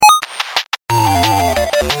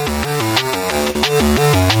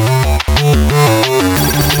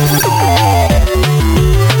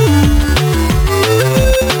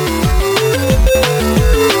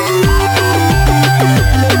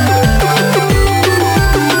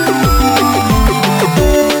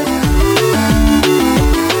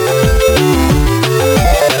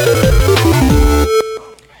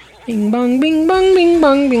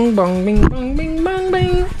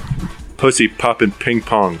pussy poppin' ping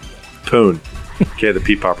pong. Poon. Okay, the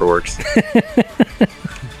pea popper works.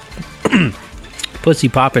 Pussy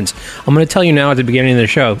Poppins. I'm going to tell you now at the beginning of the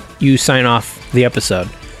show, you sign off the episode.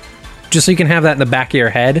 Just so you can have that in the back of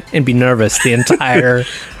your head and be nervous the entire...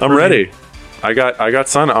 I'm ready. I got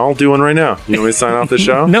sign. I'll do one right now. You want me to sign off the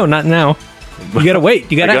show? No, not now. You got to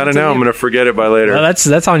wait. You got to know. I'm going to forget it by later. Well,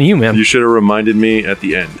 that's on you, man. You should have reminded me at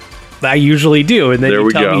the end. I usually do, and then there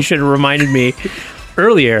you tell me you should have reminded me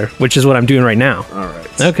earlier, which is what I'm doing right now. All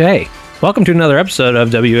right. Okay. Welcome to another episode of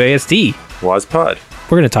WASD. WASPod.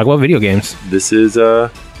 We're going to talk about video games. This is,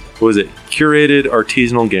 what was it? Curated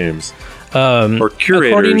artisanal games. Or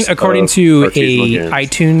curators according to a games.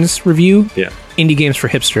 iTunes review. Yeah. Indie games for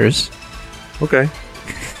hipsters. Okay.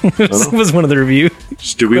 This was one of the reviews.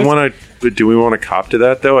 Do we want to cop to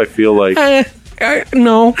that though? I feel like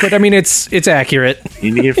no, but I mean it's accurate.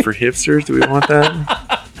 Indie game for hipsters. Do we want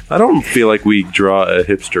that? I don't feel like we draw a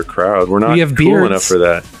hipster crowd. We're not cool beards. enough for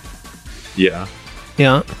that. Yeah.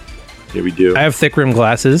 Yeah. Yeah, we do. I have thick rim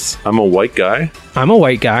glasses. I'm a white guy. I'm a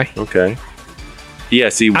white guy. Okay. Yeah.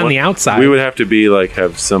 See, on the outside, we would have to be like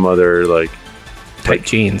have some other tight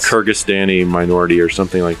jeans, Kyrgyzstani minority or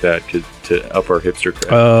something like that to up our hipster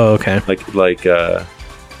crowd. Oh, okay. Like the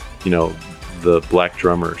black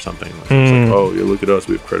drummer or something. It's like, oh, you look at us.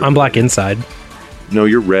 We have credit. I'm black inside. No,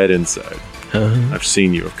 you're red inside. I've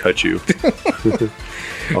seen you. I've cut you.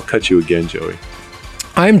 I'll cut you again, Joey.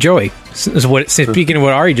 I'm Joey. Speaking of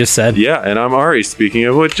what Ari just said. Yeah, and I'm Ari. Speaking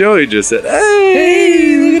of what Joey just said.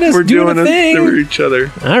 Hey, look at us. We're doing a thing for each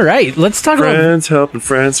other. All right, let's talk about friends helping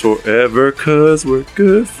friends forever, cause we're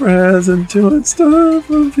good friends and doing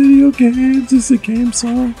stuff on video games. It's a game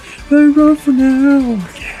song they wrote for now.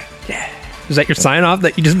 Yeah. Is that your sign off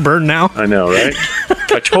that you just burned now? I know, right?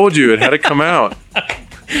 I told you it had to come out.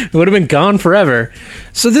 It would have been gone forever.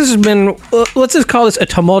 So this has been, let's just call this a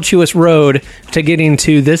tumultuous road to getting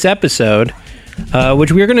to this episode,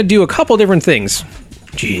 which we're going to do a couple different things.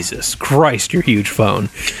 Jesus Christ, your huge phone.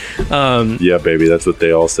 Yeah, baby, that's what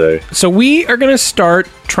they all say. So we are going to start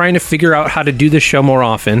trying to figure out how to do this show more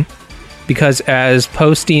often, because as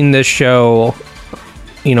posting this show,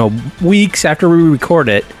 weeks after we record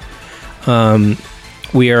it,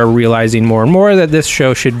 we are realizing more and more that this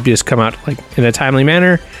show should just come out in a timely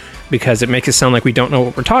manner, because it makes it sound like we don't know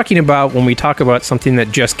what we're talking about when we talk about something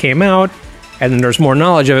that just came out, and then there's more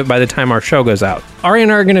knowledge of it by the time our show goes out. Ari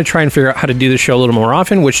and I are going to try and figure out how to do the show a little more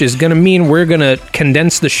often, which is going to mean we're going to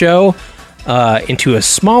condense the show into a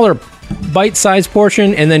smaller bite-sized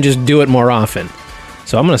portion and then just do it more often.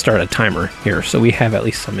 So I'm going to start a timer here so we have at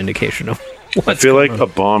least some indication of what's I feel like on. a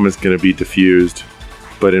bomb is going to be diffused,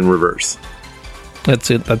 but in reverse.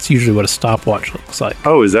 That's it. That's usually what a stopwatch looks like.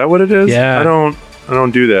 Oh, is that what it is? Yeah. I don't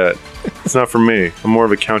do that. It's not for me. I'm more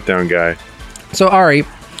of a countdown guy. So, Ari,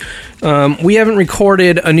 we haven't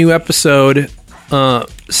recorded a new episode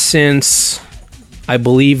since, I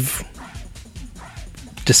believe,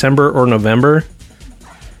 December or November.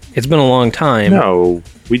 It's been a long time. No,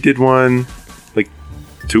 we did one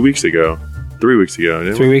 2 weeks ago. 3 weeks ago.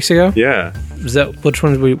 Didn't 3 we? weeks ago? Yeah. Is that which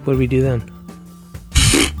one what did we do then?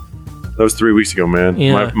 That was 3 weeks ago, man.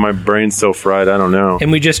 Yeah. My brain's so fried, I don't know.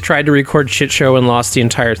 And we just tried to record Shit Show and lost the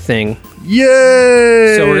entire thing.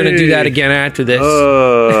 Yay! So we're going to do that again after this.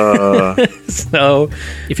 So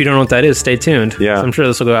if you don't know what that is, stay tuned. Yeah. So I'm sure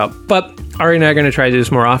this will go out. But Ari and I are going to try to do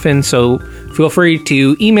this more often. So feel free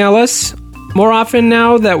to email us more often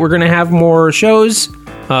now that we're going to have more shows.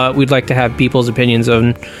 We'd like to have people's opinions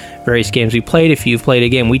on various games we played. If you've played a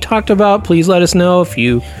game we talked about, please let us know. If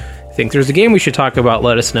you think there's a game we should talk about,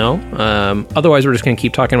 let us know. Otherwise, we're just going to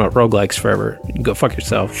keep talking about roguelikes forever. You can go fuck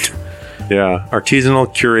yourself. Yeah, artisanal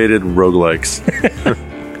curated roguelikes.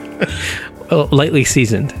 Lightly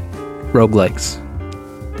seasoned roguelikes.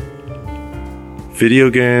 Video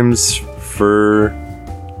games for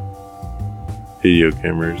video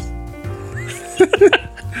gamers.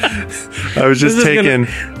 I was just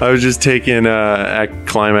taking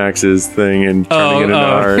Climax's thing and turning it into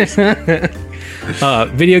ours.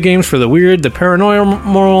 Video games for the weird, the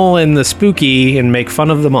paranormal, and the spooky, and make fun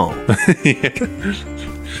of them all.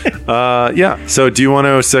 Yeah. So do you want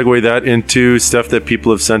to segue that into stuff that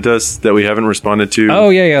people have sent us that we haven't responded to? Oh,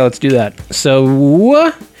 yeah, let's do that.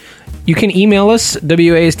 So you can email us,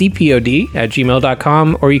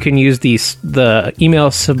 wasdpod@gmail.com, or you can use the email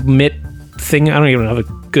submit thing. I don't even have a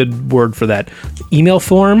good word for that. Email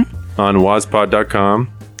form. On waspod.com.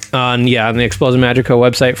 On the Explosive Magico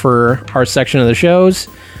website for our section of the shows.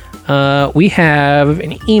 We have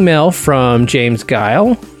an email from James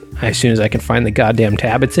Guile. as soon as I can find the goddamn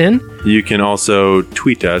tab it's in. You can also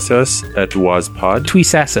tweet us at WazPod.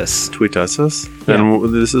 Tweesassus. Tweet us. Yeah.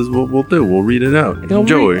 And this is what we'll do. We'll read it out.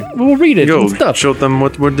 Joey. We'll read it. Go and stuff. show them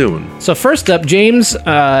what we're doing. So first up, James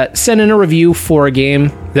sent in a review for a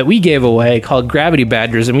game that we gave away called Gravity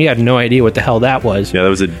Badgers, and we had no idea what the hell that was. Yeah,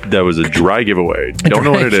 that was a dry giveaway. Don't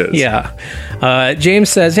know what it is. Yeah. James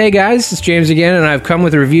says, "Hey guys, it's James again, and I've come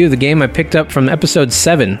with a review of the game I picked up from episode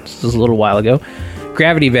 7. This was a little while ago.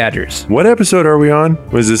 Gravity Badgers. What episode are we on?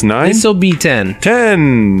 Was this 9? This will be 10.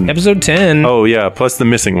 10. Episode 10. Oh yeah, plus the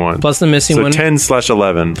missing one. Plus the missing so one.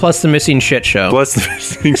 10/11. Plus the missing shit show. Plus the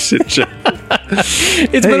missing shit show.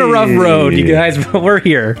 It's been a rough road, you guys, but we're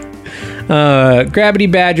here. Gravity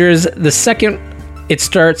Badgers. The second it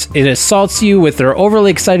starts, it assaults you with their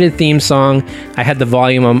overly excited theme song. I had the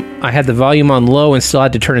volume on low and still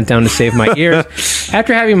had to turn it down to save my ears.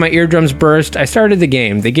 After having my eardrums burst, I started the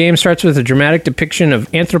game. The game starts with a dramatic depiction of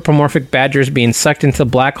anthropomorphic badgers being sucked into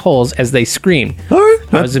black holes as they scream. All right,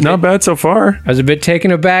 that's not bad so far. I was a bit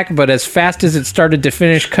taken aback, but as fast as it started to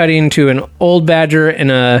finish, cutting to an old badger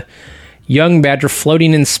and a young badger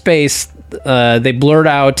floating in space, they blurred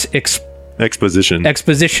out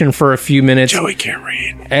exposition for a few minutes. Joey can't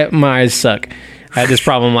read. My eyes suck. I had this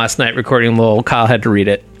problem last night recording Lowell. Kyle had to read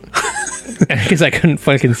it because I couldn't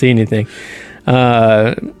fucking see anything.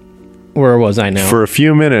 Where was I now? For a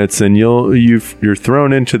few minutes, and you're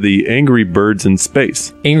thrown into the Angry Birds in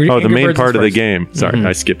space. The main part of the game. Sorry,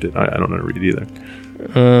 I skipped it. I don't know how to read either.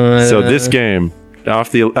 So this game,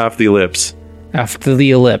 off the ellipse. After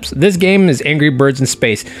the ellipse. This game is Angry Birds in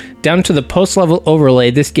Space. Down to the post-level overlay,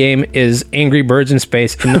 this game is Angry Birds in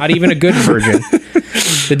Space, and not even a good version.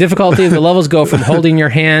 The difficulty of the levels go from holding your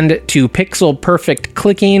hand to pixel-perfect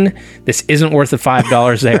clicking. This isn't worth the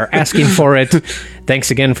 $5 they are asking for it.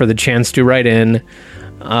 Thanks again for the chance to write in.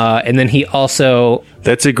 And then he also...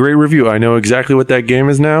 That's a great review. I know exactly what that game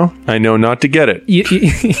is now. I know not to get it.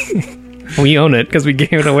 We own it because we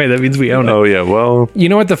gave it away. That means we own it. Oh, yeah. Well, you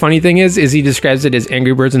know what the funny thing is he describes it as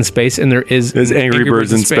Angry Birds in Space, and there's Angry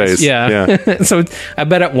Birds in Space. Yeah. So I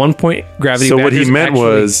bet at one point Gravity So Badgers what he meant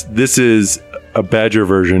was this is a Badger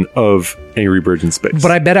version of Angry Birds in Space.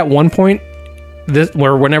 But I bet at one point,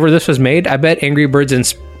 whenever this was made, I bet Angry Birds in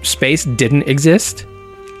Space didn't exist.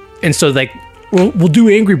 And so we'll do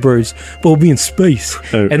Angry Birds, but we'll be in space.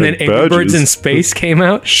 And then Angry Birds in Space came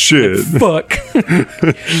out. Shit. Fuck.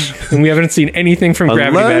 And we haven't seen anything from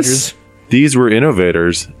Gravity Badgers. These were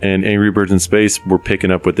innovators, and Angry Birds in Space were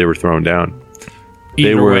picking up what they were throwing down.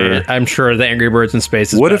 Either way, I'm sure the Angry Birds in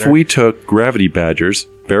Space is What better. if we took Gravity Badgers,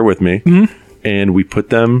 bear with me, and we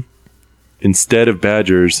put them, instead of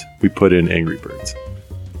Badgers, we put in Angry Birds.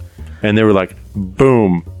 And they were like,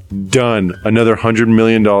 boom. Done. Another $100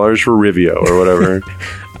 million for Rivio or whatever.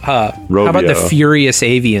 How about the Furious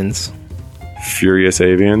Avians? Furious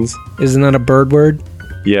Avians? Isn't that a bird word?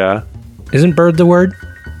 Yeah. Isn't bird the word?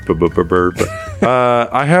 Bird.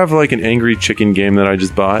 I have like an angry chicken game that I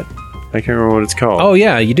just bought. I can't remember what it's called. Oh,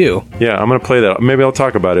 yeah, you do. Yeah, I'm going to play that. Maybe I'll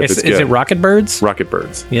talk about it if it's good. Is it Rocket Birds? Rocket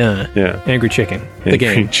Birds. Yeah. Angry Chicken. The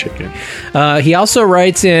game. Angry Chicken. He also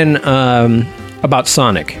writes in about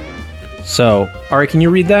Sonic. So, Ari, can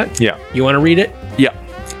you read that? Yeah. You want to read it? Yeah.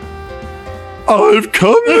 I've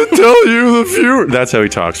come to tell you the few... That's how he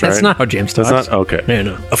talks, right? That's not how James talks. That's not... Okay.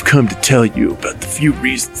 No. I've come to tell you about the few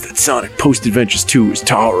reasons that Sonic Post Adventures 2 is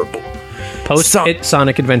tolerable.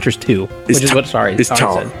 Sonic Adventures 2, which is what Ari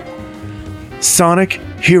said. Sonic,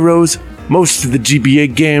 Heroes, most of the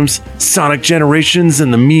GBA games, Sonic Generations,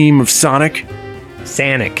 and the meme of Sonic...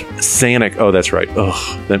 Sanic. Oh, that's right.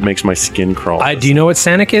 Ugh, that makes my skin crawl. Do you know what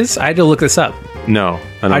Sanic is? I had to look this up. No,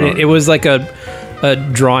 I don't know. It was like a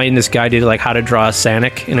drawing this guy did, like how to draw a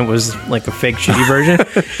Sanic, and it was like a fake shitty version.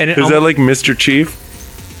 And is that like Mr.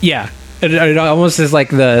 Chief? Yeah, it almost is like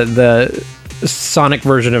the Sonic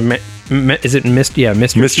version of is it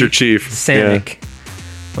Mr. Chief Sanic. Yeah.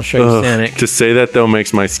 I'll show you Sanic. To say that though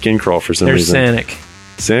makes my skin crawl for some reason. There's Sanic.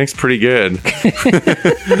 Sanic's pretty good.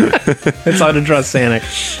 It's how to draw Sanic.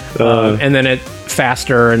 And then it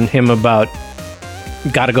faster and him about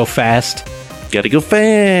gotta go fast. Gotta go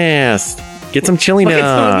fast. Get some chili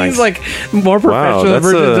nuts. These like more professional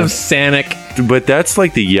versions of Sanic. But that's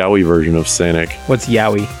like the yaoi version of Sanic. What's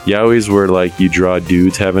yaoi? Yaoi's where like you draw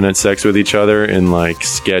dudes having sex with each other and like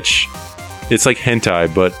sketch. It's like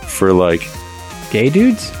hentai, but for like gay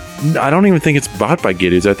dudes. I don't even think it's bought by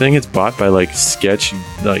gay dudes. I think it's bought by like sketch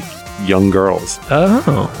like young girls.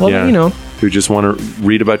 Oh, well, yeah, you know, who just want to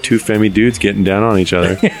read about two femmy dudes getting down on each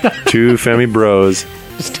other. Two femmy bros,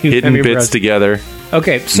 just two hitting femmy bits bros together.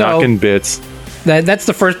 Okay, so knocking bits. That's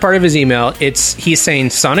the first part of his email. He's saying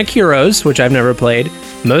Sonic Heroes, which I've never played,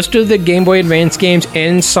 most of the Game Boy Advance games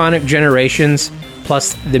and Sonic Generations,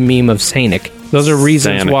 plus the meme of Sonic. Those are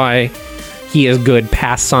reasons Sonic. why he is good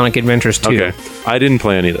past Sonic Adventures 2. Okay. I didn't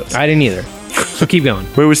play any of those. I didn't either. So keep going.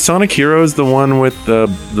 Wait, was Sonic Heroes the one with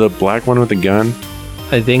the black one with the gun?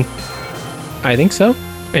 I think so.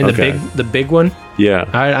 And Okay. the big one. Yeah.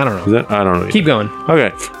 I don't know. Is that? I don't know. Keep going.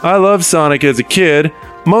 Okay. I loved Sonic as a kid,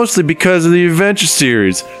 mostly because of the Adventure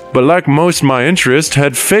series, but like most, my interest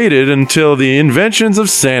had faded until the inventions of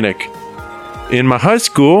Sonic. In my high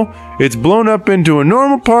school, it's blown up into a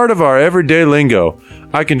normal part of our everyday lingo.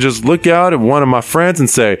 I can just look out at one of my friends and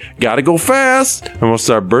say, "Gotta go fast," and we'll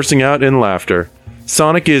start bursting out in laughter.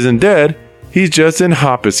 Sonic isn't dead, he's just in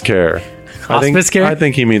hospice care. Hospice care? I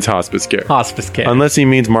think he means hospice care. Hospice care. Unless he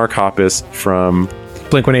means Mark Hoppus from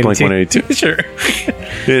Blink-182. Blink-182. Sure.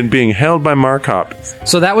 and being held by Mark Hoppus.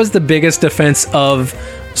 So that was the biggest defense of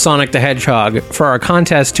Sonic the Hedgehog for our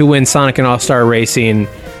contest to win Sonic and All-Star Racing.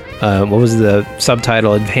 What was the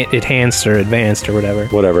subtitle? Enhanced or Advanced or whatever.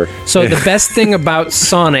 Whatever. So the best thing about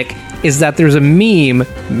Sonic is that there's a meme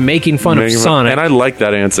making fun of Sonic. And I like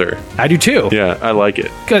that answer. I do too. Yeah, I like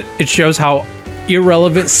it. 'Cause it shows how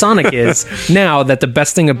irrelevant Sonic is now that the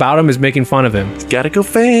best thing about him is making fun of him. Gotta go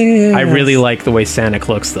fast. I really like the way Sonic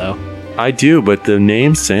looks, though. I do, but the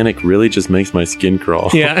name Sonic really just makes my skin crawl.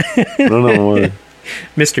 Yeah. I don't know why.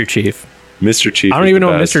 Mr. Chief. Mr. Chief. I don't even know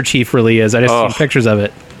what Mr. Chief really is. I just seen pictures of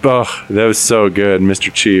it. Oh, that was so good,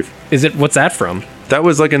 Mr. Chief. What's that from? That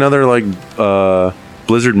was like another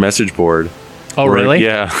Blizzard message board. Oh, really?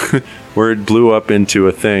 Yeah. Where it blew up into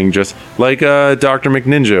a thing, just like Dr.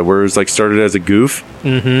 McNinja, where it was like started as a goof,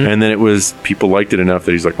 and then it was people liked it enough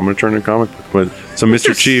that he's like, I'm going to turn it into a comic book. So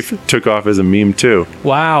Mr. Chief took off as a meme too.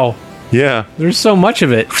 Wow. Yeah, There's so much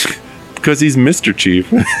of it. because he's Mr.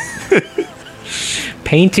 Chief.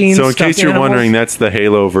 Paintings. So in case you're wondering, that's the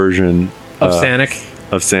Halo version of Sonic.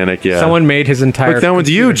 of Sonic. Yeah, Someone made his entire. Look, that one's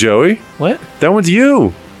you, Joey. What? That one's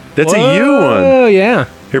you. That's a you one. Oh yeah.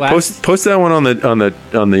 Here, post that one on the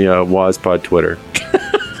WazPod Twitter,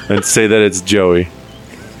 and say that it's Joey.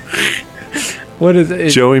 What is it?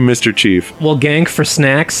 Joey, Mr. Chief. We'll gank for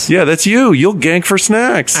snacks. Yeah, that's you. You'll gank for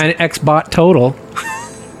snacks. And Xbot total.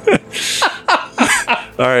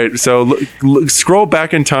 All right, so look, scroll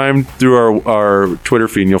back in time through our Twitter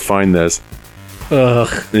feed, and you'll find this. Ugh.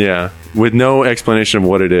 Yeah, with no explanation of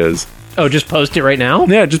what it is. Oh, just post it right now?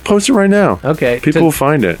 Yeah, just post it right now. Okay. People will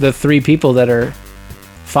find it. The 3 people that are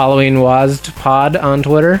following WazPod on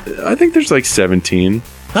Twitter. I think there's like 17.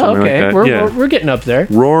 Oh, okay. Like that. We're getting up there.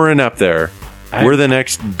 Roaring up there. We're the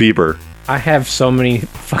next Bieber. I have so many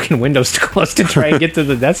fucking windows to close to try and get to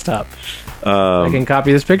the desktop. I can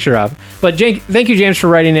copy this picture off. But Jake, thank you, James, for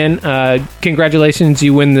writing in. Congratulations,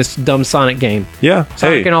 you win this dumb Sonic game. Yeah.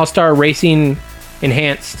 Sonic and All-Star Racing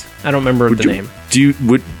Enhanced. I don't remember the name.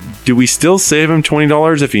 Do we still save him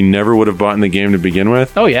 $20 if he never would have bought in the game to begin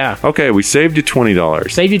with? Oh, yeah. Okay, we saved you $20.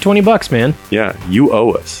 Saved you $20, man. Yeah, you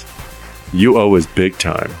owe us. You owe us big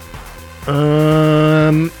time.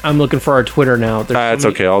 I'm looking for our Twitter now. It's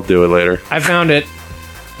okay. I'll do it later. I found it.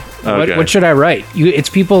 Okay. What should I write? It's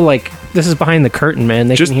people like this is behind the curtain, man.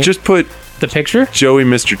 They can just put the picture. Joey,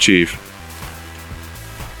 Mr. Chief.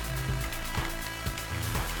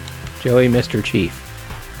 Joey, Mr. Chief.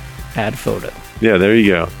 Add photo. Yeah, there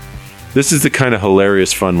you go. This is the kind of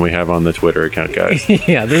hilarious fun we have on the Twitter account, guys.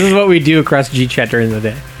 Yeah, this is what we do across G-Chat during the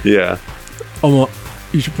day. Yeah.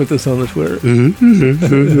 You should put this on the Twitter.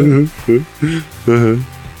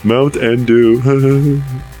 Mount and do.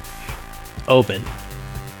 Open.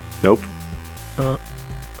 Nope.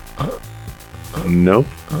 Nope.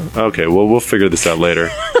 Okay, well, we'll figure this out later.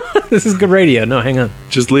 This is good radio. No, hang on.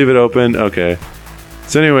 Just leave it open. Okay.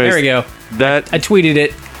 So anyways. There we go. That I tweeted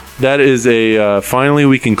it. That is finally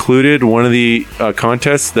we concluded one of the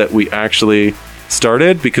contests that we actually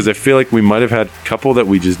started, because I feel like we might have had a couple that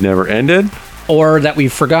we just never ended. Or that we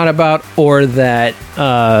forgot about, or that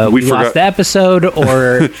we lost the episode,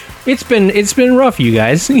 or it's been rough, you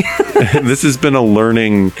guys. This has been a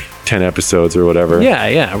learning 10 episodes or whatever.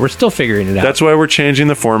 Yeah, we're still figuring it out. That's why we're changing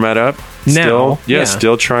the format up. Now,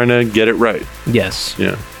 still trying to get it right. Yes.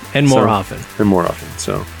 Yeah. And more often. And more often,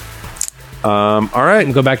 so. All right.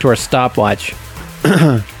 We'll go back to our stopwatch.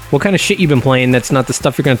 What kind of shit you been playing that's not the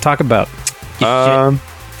stuff you're going to talk about?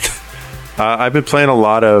 I've been playing a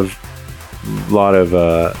lot of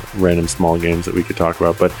random small games that we could talk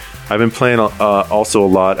about, but I've been playing also a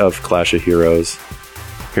lot of Clash of Heroes.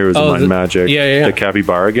 Heroes of Might and Magic. Yeah. The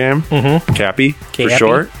Capybara game. Mm-hmm. Cappy, for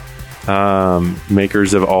short.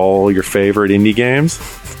 Makers of all your favorite indie games.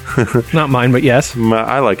 Not mine, but yes.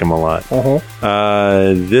 I like them a lot.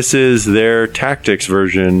 Uh-huh. This is their tactics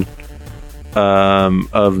version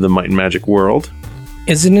of the Might and Magic world.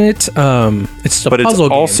 Isn't it? It's a But puzzle it's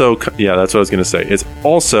game. also, yeah, that's what I was going to say. It's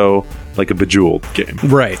also like a Bejeweled game,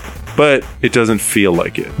 Right. but it doesn't feel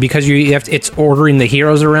like it. Because you have to, it's ordering the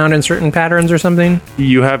heroes around in certain patterns or something.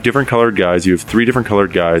 You have different colored guys. You have 3 different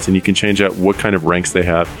colored guys, and you can change out what kind of ranks they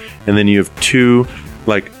have. And then you have 2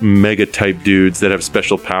 like mega type dudes that have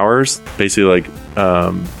special powers, basically like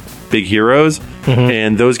big heroes,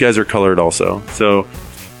 and those guys are colored also. So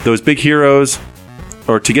those big heroes,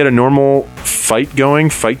 or to get a normal fight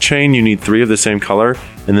chain, you need 3 of the same color,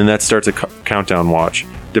 and then that starts a countdown watch.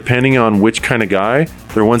 Depending on which kind of guy,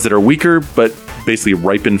 there are ones that are weaker but basically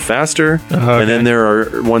ripen faster, and then there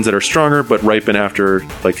are ones that are stronger but ripen after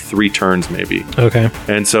like 3 turns maybe. Okay.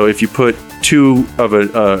 And so if you put 2 of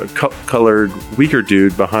a colored weaker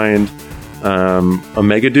dude behind a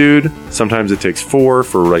mega dude, sometimes it takes 4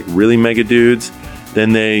 for like really mega dudes.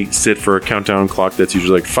 Then they sit for a countdown clock that's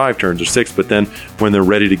usually like 5 turns or 6, but then when they're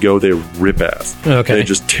ready to go, they rip ass. Okay. They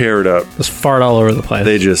just tear it up. Just fart all over the place.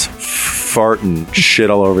 They just fart and shit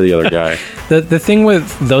all over the other guy. The thing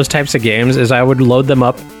with those types of games is I would load them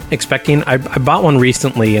up expecting... I bought one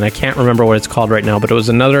recently, and I can't remember what it's called right now, but it was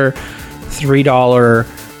another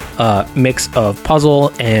 $3 mix of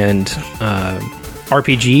puzzle and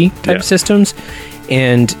RPG type systems.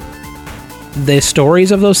 And the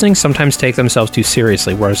stories of those things sometimes take themselves too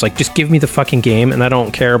seriously, whereas like, just give me the fucking game and I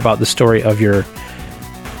don't care about the story of your...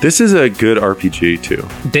 This is a good RPG too,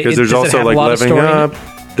 because there's also like leveling up.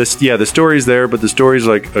 The story's there, but the story's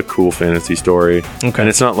like a cool fantasy story. Okay. And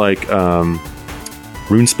it's not like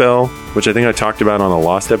Runespell, which I think I talked about on a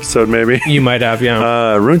Lost episode maybe. You might have,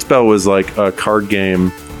 yeah. Runespell was like a card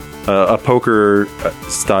game, a poker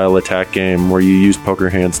style attack game where you use poker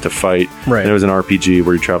hands to fight. Right. And it was an RPG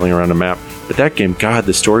where you're traveling around a map. But that game, God,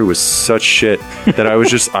 the story was such shit that I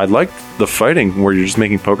liked the fighting where you're just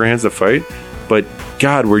making poker hands to fight. But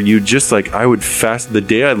God, where you just like, the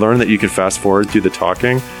day I learned that you could fast forward through the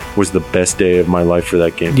talking was the best day of my life for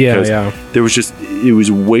that game. Yeah, because yeah. It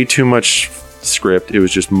was way too much script. It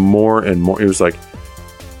was just more and more. It was like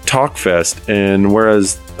talk fest. And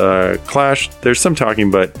whereas Clash, there's some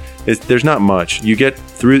talking, but there's not much.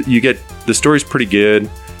 The story's pretty good,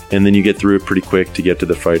 and then you get through it pretty quick to get to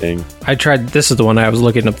the fighting. This is the one I was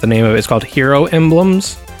looking up the name of. It's called Hero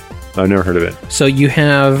Emblems. I've never heard of it. So you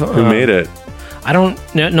have... Who made it?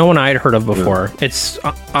 No one I'd heard of before. Yeah. It's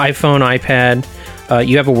iPhone, iPad.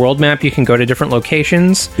 You have a world map. You can go to different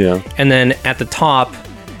locations. Yeah. And then at the top,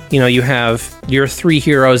 you have your 3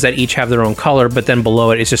 heroes that each have their own color, but then below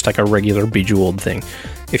it is just like a regular Bejeweled thing.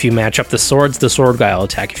 If you match up the swords, the sword guy will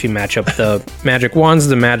attack. If you match up the magic wands,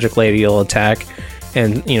 the magic lady will attack.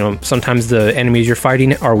 And, sometimes the enemies you're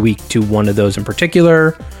fighting are weak to one of those in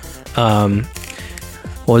particular.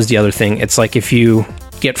 What was the other thing? It's like if you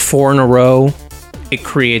get 4 in a row, it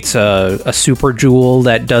creates a super jewel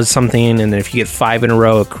that does something. And then if you get 5 in a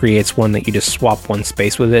row, it creates one that you just swap one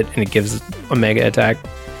space with it, and it gives a mega attack.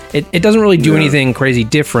 It doesn't really do anything crazy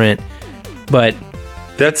different, but...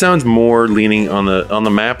 That sounds more leaning on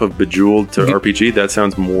the map of Bejeweled to RPG. That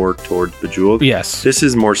sounds more towards Bejeweled. Yes. This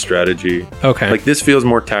is more strategy. Okay. Like, this feels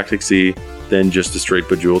more tacticsy than just a straight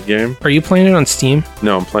Bejeweled game. Are you playing it on Steam?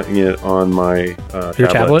 No, I'm playing it on my Your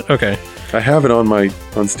tablet? Okay. I have it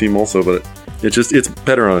on Steam also, but it's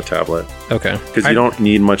better on a tablet. Okay. Because you don't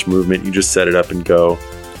need much movement. You just set it up and go.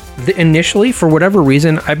 Initially, for whatever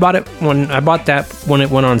reason, I bought that when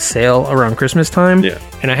it went on sale around Christmas time. Yeah.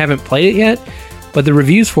 And I haven't played it yet, but the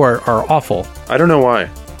reviews for it are awful. I don't know why.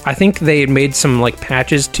 I think they had made some like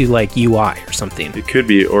patches to like UI or something. It could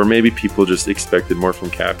be, or maybe people just expected more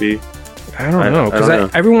from Cappy. I don't know,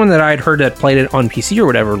 because everyone that I'd heard that played it on PC or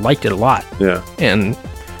whatever liked it a lot. Yeah. And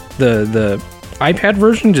the iPad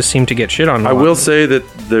version just seemed to get shit on. I will say that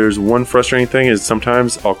there's one frustrating thing is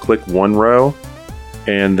sometimes I'll click one row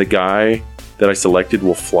and the guy that I selected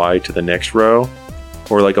will fly to the next row.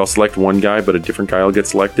 Or like I'll select one guy, but a different guy will get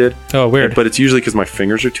selected. Oh, weird. But it's usually because my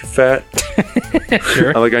fingers are too fat.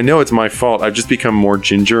 Sure. I know it's my fault. I've just become more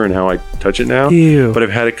ginger in how I touch it now. Ew. But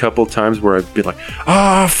I've had a couple times where I've been like,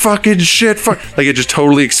 fucking shit, fuck. Like it just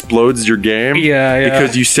totally explodes your game. Yeah.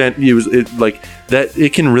 Because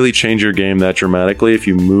it can really change your game that dramatically if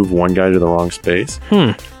you move one guy to the wrong space.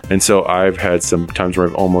 And so I've had some times where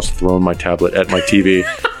I've almost thrown my tablet at my TV,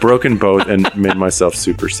 broken both, and made myself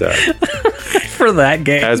super sad. For that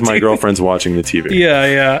game. As my girlfriend's watching the TV.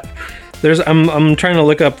 Yeah. I'm trying to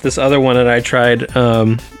look up this other one that I tried,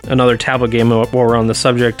 another tablet game while we're on the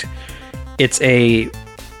subject. It's a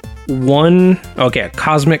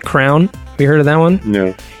Cosmic Crown. Have Have you heard of that one?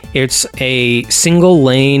 No. It's a single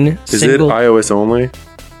lane. Is it iOS only?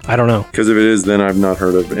 I don't know. Because if it is, then I've not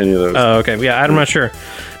heard of any of those. Oh, okay. Yeah, I'm not sure.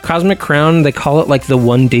 Cosmic Crown, they call it like the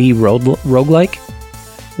 1D roguelike,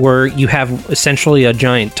 where you have essentially a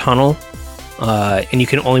giant tunnel, and you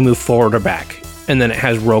can only move forward or back. And then it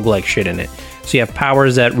has roguelike shit in it. So you have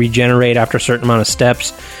powers that regenerate after a certain amount of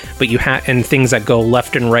steps, but and things that go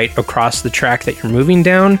left and right across the track that you're moving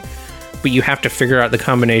down. But you have to figure out the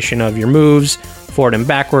combination of your moves, forward and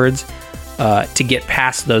backwards, to get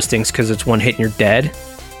past those things, because it's one hit and you're dead.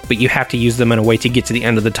 But you have to use them in a way to get to the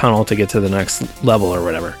end of the tunnel to get to the next level or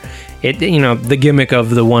whatever. The gimmick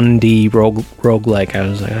of the 1D roguelike, I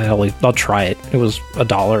was like, I'll try it. It was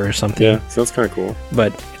 $1 or something. Yeah, sounds kind of cool.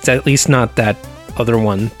 But it's at least not that other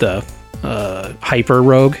one, the Hyper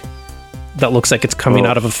Rogue, that looks like it's coming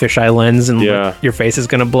out of a fisheye lens and your face is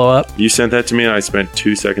going to blow up. You sent that to me and I spent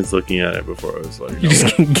 2 seconds looking at it before I was like... You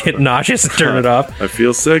just get nauseous and turn it off. I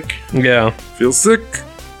feel sick. Yeah. Feel sick.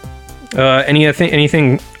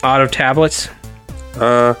 Anything out of tablets?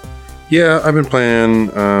 Yeah, I've been playing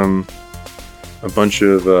a bunch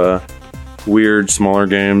of weird, smaller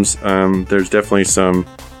games. There's definitely some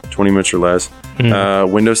 20 minutes or less.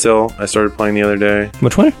 Windowsill, I started playing the other day.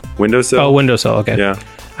 Which one? Windowsill. Oh, Windowsill, okay. Yeah.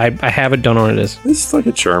 I have it, don't know what it is. It's like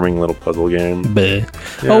a charming little puzzle game. Yeah,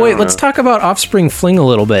 oh, wait, let's talk about Offspring Fling a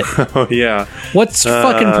little bit. Oh, yeah. What's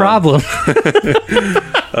fucking problem?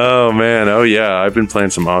 Oh, man. Oh, yeah. I've been playing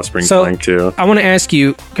some Offspring Fling, too. I want to ask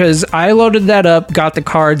you, because I loaded that up, got the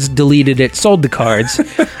cards, deleted it, sold the cards.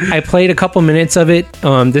 I played a couple minutes of it.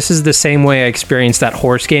 This is the same way I experienced that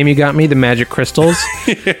horse game you got me, the Magic Crystals.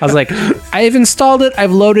 I was like, I've installed it,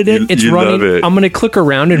 I've loaded it, it's running. Love it. I'm going to click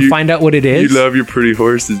around and find out what it is. You love your pretty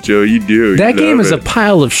horses, Joe. You do. That game is a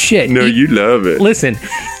pile of shit. No, you love it. Listen,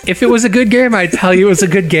 if it was a good game, I'd tell you it was a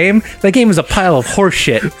good game. That game is a pile of horse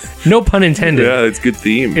shit. No pun intended. Yeah, it's good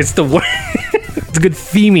theme. It's the worst. It's a good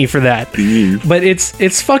themey for that. But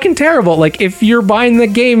it's fucking terrible. Like, if you're buying the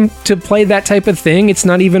game to play that type of thing, it's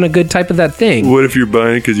not even a good type of that thing. What if you're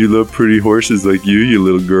buying it because you love pretty horses like you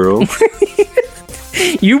little girl?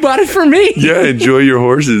 You bought it for me. Yeah, enjoy your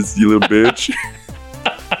horses, you little bitch.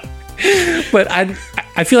 But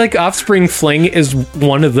I feel like Offspring Fling is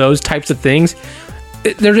one of those types of things.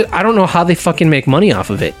 I don't know how they fucking make money off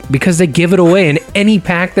of it, because they give it away in any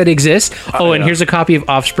pack that exists. And here's a copy of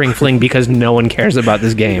Offspring Fling because no one cares about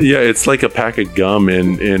this game. Yeah, it's like a pack of gum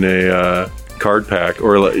in a card pack,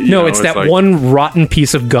 or it's that like, one rotten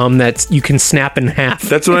piece of gum that you can snap in half.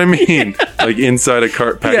 That's what I mean. Like inside a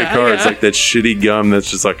pack of cards, like that shitty gum that's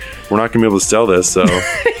just like, we're not gonna be able to sell this, so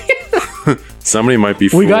somebody might be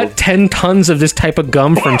fooled. We got 10 tons of this type of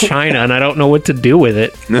gum from China, and I don't know what to do with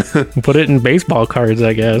it. Put it in baseball cards,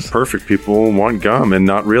 I guess. Perfect. People want gum and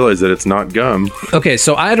not realize that it's not gum. Okay,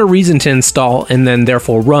 so I had a reason to install and then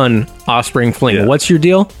therefore run Offspring Fling. Yeah. What's your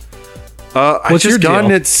deal? I've just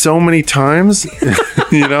gotten it so many times.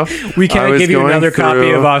 You know, we can't give you another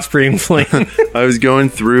copy of Offspring Fling. I was going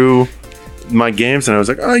through my games and I was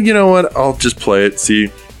like, oh, you know what? I'll just play it,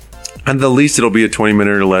 see. And the least it'll be a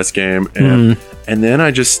 20-minute or less game. And then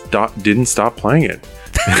I just didn't stop playing it.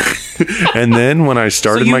 And then when I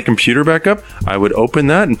started my computer back up, I would open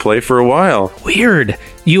that and play for a while. Weird.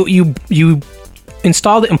 You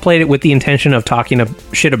installed it and played it with the intention of talking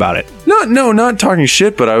shit about it. No, not talking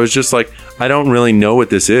shit, but I was just like, I don't really know what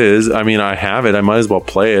this is. I mean, I have it. I might as well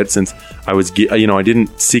play it since I was, I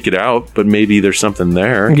didn't seek it out, but maybe there's something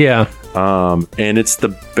there. Yeah. And it's the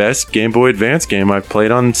best Game Boy Advance game I've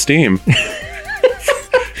played on Steam.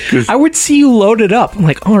 I would see you load it up. I'm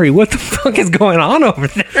like, Ari, what the fuck is going on over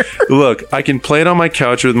there? Look, I can play it on my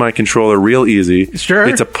couch with my controller real easy. Sure.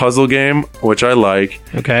 It's a puzzle game, which I like.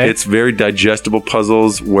 Okay. It's very digestible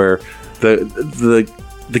puzzles where the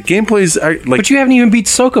gameplay is like... But you haven't even beat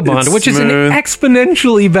Sokoban, which is an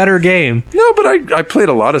exponentially better game. No, but I played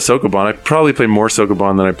a lot of Sokoban. I probably played more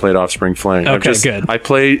Sokoban than I played Offspring Fling. Okay, good. I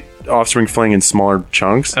play Offspring Fling in smaller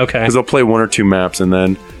chunks. Okay. Because I'll play 1 or 2 maps and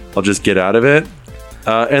then I'll just get out of it.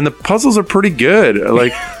 And the puzzles are pretty good.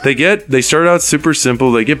 Like they start out super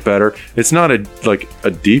simple. They get better. It's not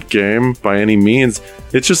a deep game by any means.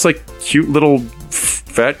 It's just like cute little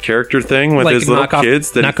fat character thing with his little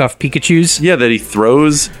kids that knockoff Pikachus. Yeah, that he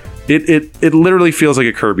throws. It literally feels like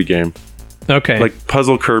a Kirby game. Okay, like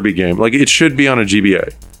puzzle Kirby game. Like it should be on a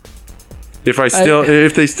GBA. If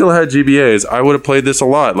they still had GBAs, I would have played this a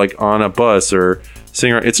lot, like on a bus or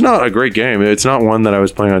sitting around. It's not a great game. It's not one that I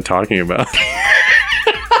was planning on talking about.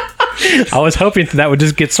 I was hoping that would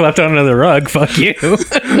just get swept under the rug. Fuck you.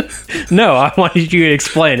 No, I wanted you to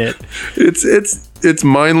explain it. It's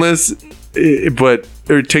mindless, but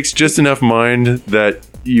it takes just enough mind that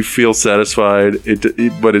you feel satisfied.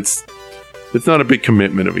 But it's not a big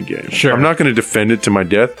commitment of a game. Sure. I'm not going to defend it to my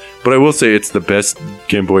death, but I will say it's the best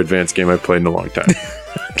Game Boy Advance game I've played in a long time.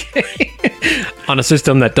 On a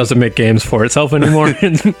system that doesn't make games for itself anymore.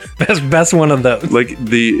 best one of those. Like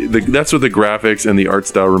that's what the graphics and the art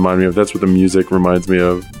style remind me of. That's what the music reminds me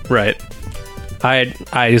of. Right. I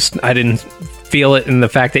didn't feel it in the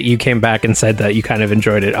fact that you came back and said that you kind of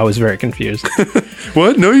enjoyed it. I was very confused.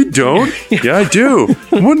 What? No, you don't? Yeah, I do.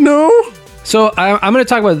 What? No? So I'm going to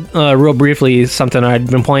talk about real briefly something I'd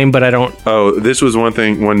been playing, but I don't. Oh, this was one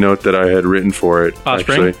note that I had written for it.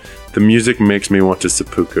 Offspring? Actually, the music makes me want to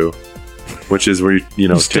seppuku, which is where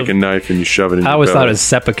you take a knife and you shove it in. I always thought it was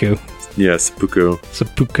seppuku. Yeah, seppuku.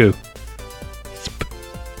 Seppuku.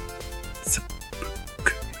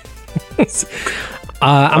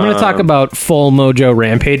 I'm going to talk about Full Mojo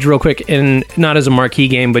Rampage real quick, and not as a marquee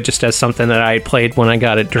game, but just as something that I played when I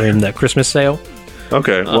got it during the Christmas sale.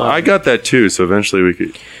 Okay, well, I got that too, so eventually we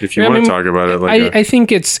could, if you want to talk about it. I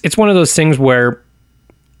think it's one of those things where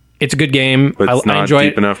it's a good game. But it's not I enjoy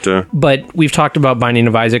deep it, enough to... But we've talked about Binding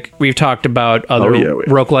of Isaac. We've talked about other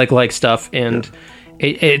roguelike stuff, and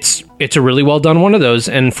it's a really well done one of those.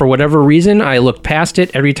 And for whatever reason, I looked past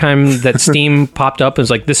it every time that Steam popped up and was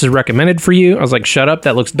like, "This is recommended for you." I was like, "Shut up!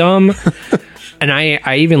 That looks dumb." And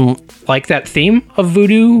I even like that theme of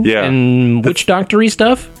voodoo and witch doctor-y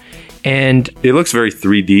stuff. And it looks very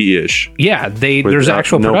 3D-ish. Yeah, there's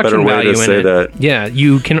actual production value in it. That. Yeah,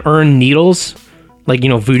 you can earn needles, like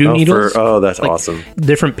voodoo needles. That's like awesome.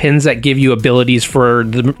 Different pins that give you abilities for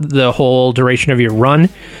the whole duration of your run.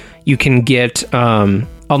 You can get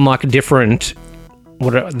unlock different.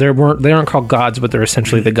 They aren't called gods, but they're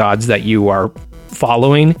essentially the gods that you are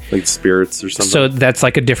following, like spirits or something. So that's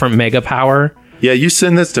like a different mega power. Yeah, you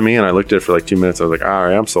send this to me, and I looked at it for like 2 minutes. I was like, all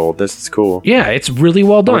right, I'm sold. This is cool. Yeah, it's really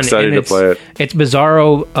well done. I'm excited to play it. It's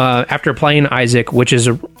Bizarro. After playing Isaac, which is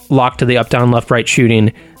locked to the up, down, left, right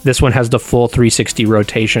shooting, this one has the full 360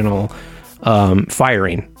 rotational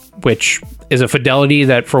firing, which is a fidelity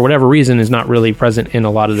that, for whatever reason, is not really present in a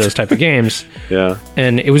lot of those type of games. Yeah.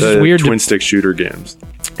 And it was just weird. Twin-stick shooter games.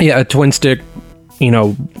 Yeah, a twin-stick,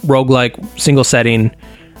 roguelike, single setting.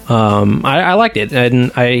 I liked it,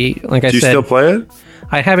 and I said, do you still play it?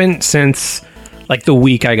 I haven't since like the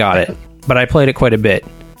week I got it, but I played it quite a bit.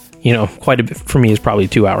 Quite a bit for me is probably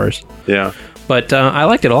 2 hours. Yeah, but I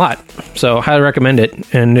liked it a lot, so highly recommend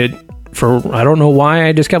it. And I don't know why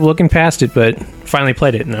I just kept looking past it, but finally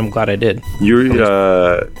played it, and I'm glad I did. You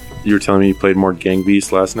were telling me you played more Gang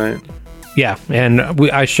Beasts last night. Yeah, and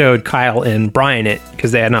I showed Kyle and Brian it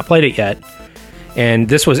because they had not played it yet, and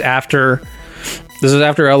this was after. This is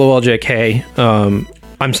after LOLJK.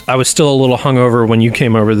 I was still a little hungover when you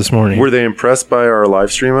came over this morning. Were they impressed by our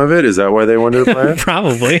live stream of it? Is that why they wanted to play it?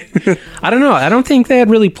 Probably. I don't know. I don't think they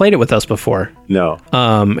had really played it with us before. No.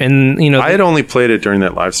 And I had only played it during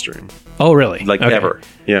that live stream. Oh, really? Like ever.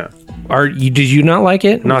 Yeah. Did you not like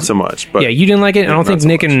it? Not so much. But yeah, you didn't like it. I don't think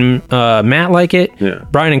Nick and Matt like it. Yeah.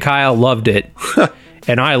 Brian and Kyle loved it,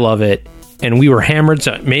 and I love it. And we were hammered,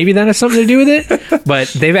 so maybe that has something to do with it. But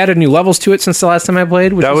they've added new levels to it since the last time I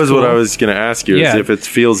played. That was cool. What I was going to ask you, is if it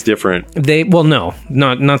feels different. No,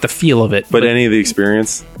 not the feel of it. But any of the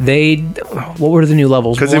experience? What were the new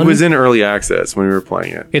levels? Because it was in early access when we were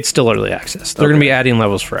playing it. It's still early access. They're going to be adding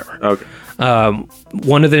levels forever. Okay.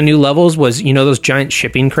 One of the new levels was, those giant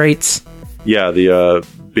shipping crates? Yeah, the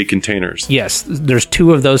big containers. Yes, there's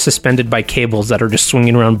 2 of those suspended by cables that are just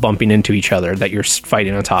swinging around, bumping into each other that you're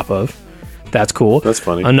fighting on top of. That's cool. That's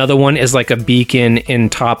funny. Another one is like a beacon on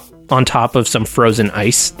top of some frozen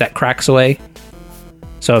ice that cracks away.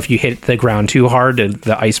 So if you hit the ground too hard,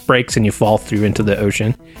 the ice breaks and you fall through into the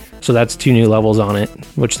ocean. So that's 2 new levels on it,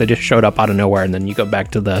 which they just showed up out of nowhere, and then you go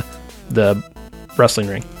back to the wrestling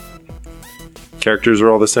ring. Characters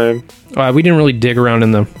are all the same? We didn't really dig around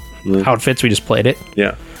in the outfits. We just played it.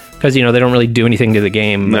 Yeah. Because, they don't really do anything to the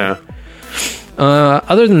game. Nah.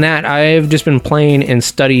 Other than that, I've just been playing and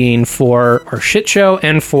studying for our shit show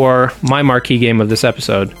and for my marquee game of this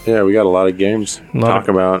episode. Yeah, we got a lot of games to talk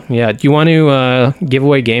about. Yeah, do you want to give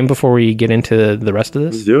away game before we get into the rest of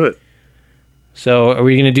this? Let's do it. So, are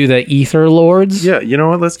we going to do the Ether Lords? Yeah, you know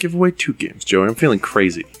what? Let's give away 2 games, Joey. I'm feeling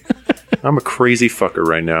crazy. I'm a crazy fucker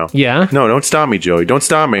right now. Yeah? No, don't stop me, Joey. Don't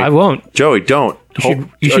stop me. I won't. Joey, don't. You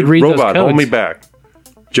should read Robot, those codes. hold me back.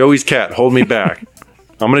 Joey's cat, hold me back.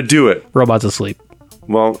 I'm going to do it. Robot's asleep.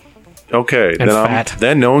 Well, okay. And fat.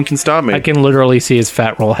 Then no one can stop me. I can literally see his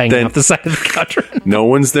fat roll hanging off the side of the couch. No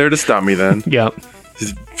one's there to stop me then. Yep.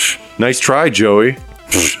 Nice try, Joey.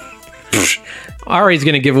 Ari's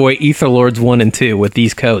going to give away Ether Lords 1 and 2 with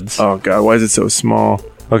these codes. Oh, God. Why is it so small?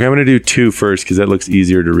 Okay, I'm gonna do 2 first because that looks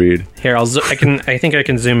easier to read. Here, I think I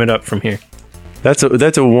can zoom it up from here. That's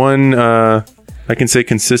a one. I can say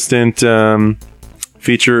consistent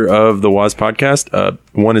feature of the Woz podcast.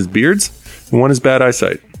 One is beards, and one is bad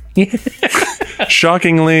eyesight.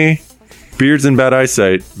 Shockingly, beards and bad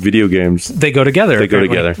eyesight. Video games. They go together. They go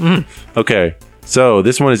together. Okay, so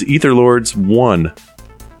this one is Etherlords 1.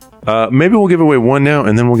 Maybe we'll give away 1 now,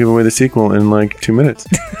 and then we'll give away the sequel in like 2 minutes.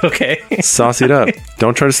 Okay. Sauce it up.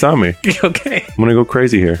 Don't try to stop me. Okay. I'm gonna go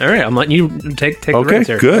crazy here. All right, I'm letting you take the reins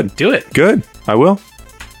here. Good. Do it. Good. I will.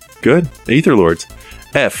 Good. Etherlords.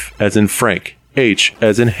 F as in Frank. H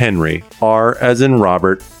as in Henry. R as in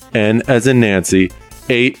Robert. N as in Nancy.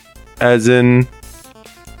 8 as in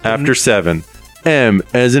after 7. M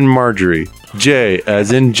as in Marjorie. J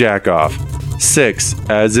as in jack off. 6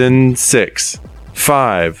 as in 6.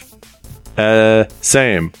 5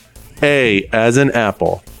 same. A as in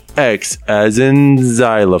apple. X as in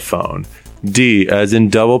xylophone. D as in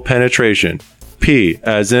double penetration. P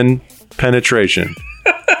as in penetration.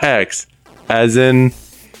 X as in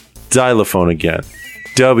xylophone again.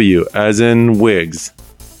 W as in wigs.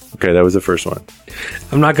 Okay, that was the first one.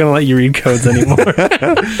 I'm not going to let you read codes anymore.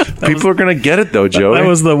 People are going to get it though, Joey. That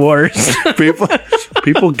was the worst.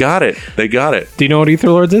 People got it. They got it. Do you know what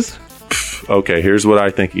Etherlords is? Okay, here's what I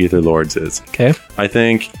think Etherlords is. Okay. I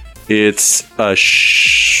think it's a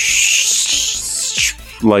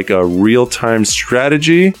like a real-time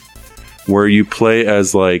strategy where you play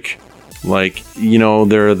as like you know,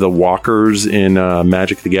 they're the walkers in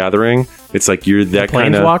Magic the Gathering. It's like you're that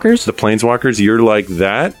kind of Planeswalkers? The Planeswalkers. You're like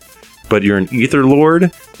that, but you're an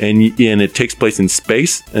Etherlord, and it takes place in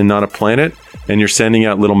space and not a planet, and you're sending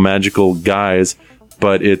out little magical guys,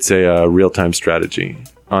 but it's a real-time strategy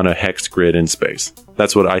on a hex grid in space.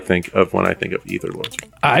 That's what I think of when I think of Etherlords.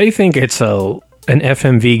 I think it's an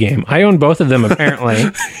FMV game. I own both of them, apparently.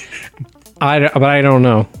 But I don't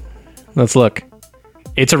know. Let's look.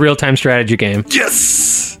 It's a real-time strategy game.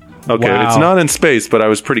 Yes! Okay, Wow. It's not in space, but I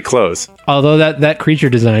was pretty close. Although that creature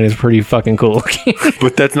design is pretty fucking cool.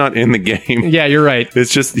 But that's not in the game. Yeah, you're right.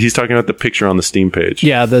 It's just, he's talking about the picture on the Steam page.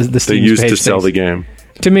 Yeah, the They Steam used page to sell things. the game.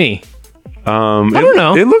 To me. I don't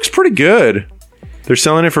know. It looks pretty good. They're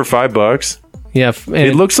selling it for $5. Yeah.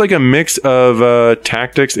 It looks like a mix of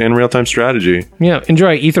tactics and real-time strategy. Yeah,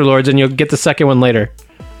 enjoy Etherlords and you'll get the second one later.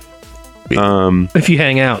 If you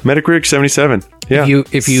hang out. Metacritic 77. Yeah.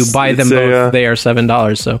 If you buy them It's both, they are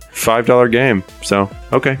 $7. So $5 game. So,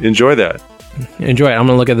 okay, enjoy that. enjoy it. I'm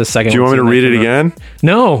gonna look at the second. Do you want me to read it again?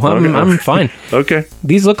 No, I'm fine. Okay.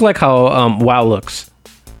 These look like how WoW looks,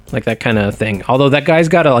 like that kind of thing. Although that guy's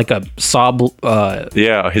got a saw,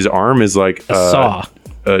 Yeah, his arm is like saw.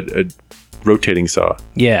 a rotating saw.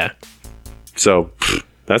 Yeah, So,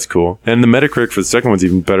 that's cool. And the Metacritic for the second one's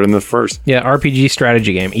even better than the first. yeah. RPG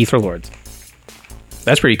strategy game, Etherlords.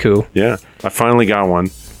 That's pretty cool. Yeah, I finally got one.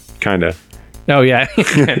 Kinda. Oh yeah.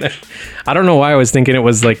 I don't know why I was thinking it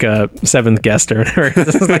was like a seventh guest or whatever.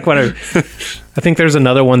 This is like what I think there's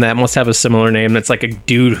another one that must have a similar name. That's like a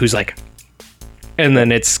dude who's like, and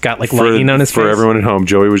then it's got like lightning on his face. For everyone at home,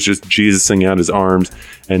 Joey was just Jesusing out his arms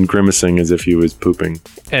and grimacing as if he was pooping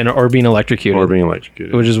or being electrocuted, or being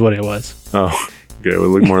electrocuted. which is what it was. Oh, okay. It would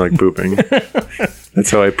look more like pooping.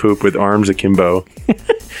 That's how I poop, with arms akimbo.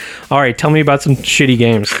 All right, tell me about some shitty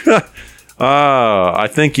games. I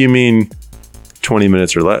think you mean 20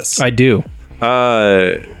 minutes or less. I do.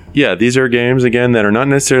 Yeah, these are games, again, that are not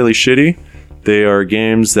necessarily shitty. They are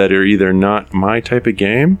games that are either not my type of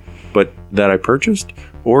game, but that I purchased,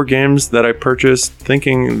 or games that I purchased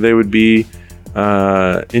thinking they would be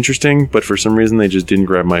interesting, but for some reason they just didn't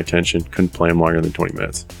grab my attention. Couldn't play them longer than 20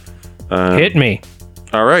 minutes. Hit me.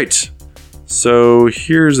 All right. So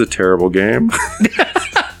here's a terrible game.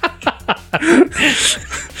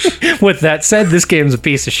 With that said, this game's a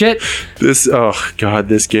piece of shit. This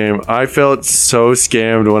game. I felt so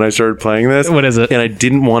scammed when I started playing this. What is it? And I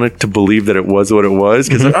didn't want it to believe that it was what it was,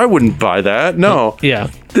 because I wouldn't buy that. No. Yeah.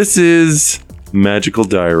 This is Magical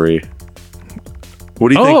Diary. What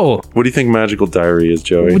do you think? What do you think Magical Diary is,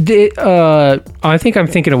 Joey? I think I'm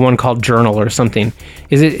thinking of one called Journal or something.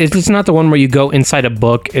 It's not the one where you go inside a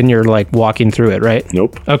book and you're like walking through it, right?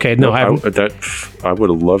 Nope. Okay, no, I would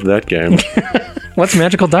have loved that game. What's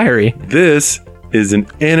Magical Diary? This is an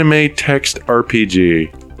anime text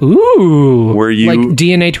RPG. Ooh. Where you... like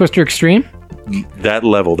DNA Twister Extreme? That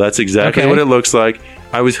level. That's exactly Okay. what it looks like.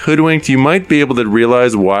 I was hoodwinked. You might be able to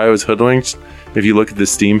realize why I was hoodwinked if you look at the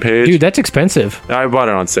Steam page. Dude, that's expensive. I bought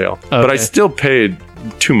it on sale. But I still paid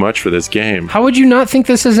too much for this game. How would you not think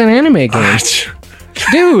this is an anime game?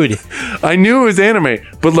 Dude, I knew it was anime,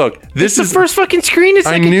 but look, this the is first fucking screen is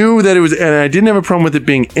I like knew that it was, and I didn't have a problem with it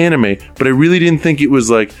being anime, but I really didn't think it was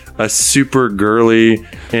like a super girly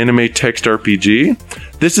anime text RPG.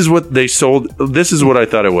 This is what they sold. This is what I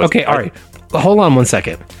thought it was. Okay, all right. Hold on 1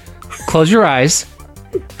 second. Close your eyes.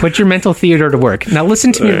 Put your mental theater to work. Now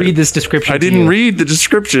listen to me read this description. I to didn't you. read the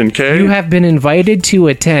description, okay? You have been invited to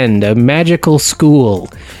attend a magical school.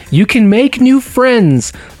 You can make new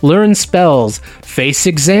friends, learn spells, face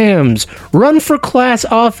exams, run for class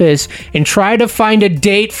office, and try to find a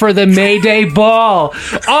date for the May Day ball.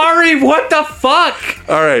 Ari, what the fuck?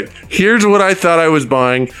 All right, here's what I thought I was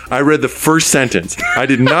buying. I read the first sentence. I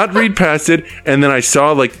did not read past it, and then I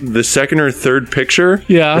saw like the second or third picture.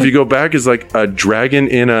 Yeah. If you go back, is like a dragon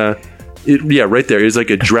in a... yeah, right there. It's like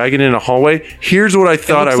a dragon in a hallway. Here's what I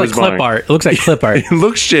thought I was Looks like clip buying. art. It looks like clip art. It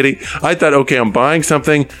looks shitty. I thought, okay, I'm buying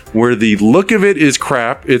something where the look of it is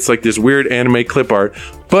crap. It's like this weird anime clip art.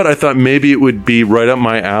 But I thought maybe it would be right up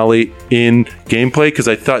my alley in gameplay because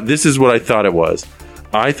I thought this is what I thought it was.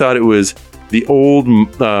 I thought it was the old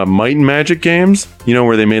Might and Magic games, you know,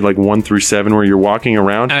 where they made like 1 through 7 where you're walking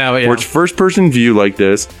around, Oh, yeah. where it's first person view like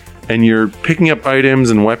this and you're picking up items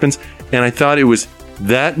and weapons. And I thought it was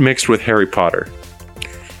that mixed with Harry Potter.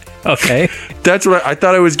 Okay. That's what I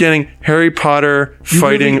thought I was getting. Harry Potter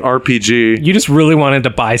fighting RPG. You just really wanted to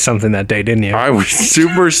buy something that day, didn't you? I was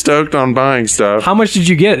super stoked on buying stuff. How much did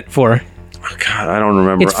you get it for? Oh, God, I don't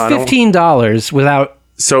remember. It's $15 without...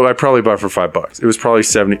 So I probably bought it for $5. It was probably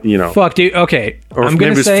 70. You know, Fuck, dude. Okay. or I'm maybe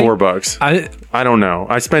going it to was say... $4. I don't know.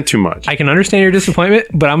 I spent too much. I can understand your disappointment,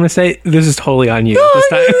 but I'm going to say this is totally on you this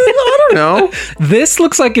time. I don't know. This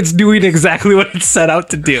looks like it's doing exactly what it set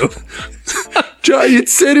out to do. It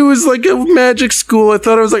said it was like a magic school. I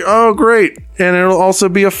thought I was like, oh, great. And it'll also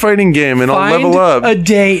be a fighting game and I'll level up. a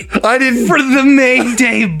date I didn't. for the May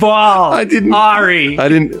Day ball. I didn't. Ari. I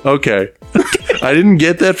didn't. Okay. I didn't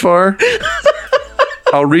get that far.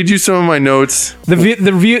 I'll read you some of my notes.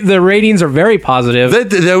 The ratings are very positive.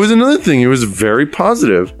 That was another thing. It was very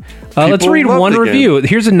positive. Let's People read loved one the game. review.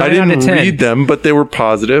 Here's a 9 I out didn't of 10. read them, but they were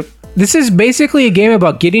positive. This is basically a game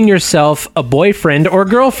about getting yourself a boyfriend or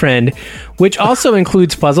girlfriend, which also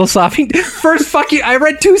includes puzzle solving. First fucking... I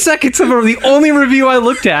read 2 seconds of the only review I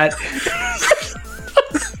looked at.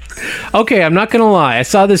 Okay, I'm not gonna lie. I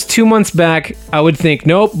saw this 2 months back. I would think,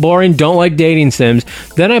 nope, boring, don't like dating sims.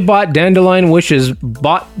 Then I bought Dandelion Wishes,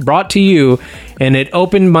 brought to you, and it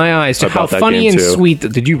opened my eyes to I how bought that funny game and too. sweet...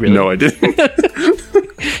 Did you really? No, I didn't.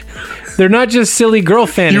 They're not just silly girl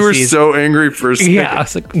fantasies. You were so angry for a second. Yeah, I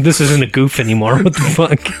was like, this isn't a goof anymore. What the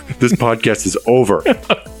fuck? This podcast is over.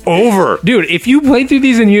 Over. Dude, if you play through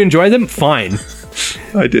these and you enjoy them, fine.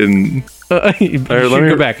 I didn't. You All right, should let me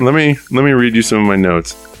go back. Let me read you some of my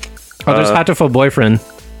notes. Oh, there's Hatoful Boyfriend.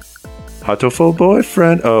 Hatoful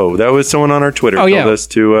boyfriend. Oh, that was someone on our Twitter. Oh, yeah. Told us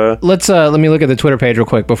to. Let's let me look at the Twitter page real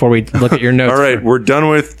quick before we look at your notes. All right, we're done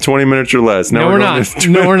with 20 minutes or less. Now No, we're going not. to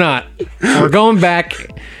No, we're not. We're going back.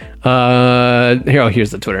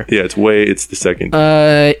 Here's the Twitter. Yeah, it's the second.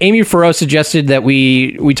 Amy Farrow suggested that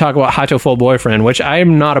we talk about Hatoful Boyfriend, which I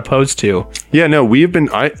am not opposed to. Yeah, no, we've been.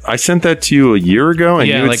 I sent that to you a year ago, and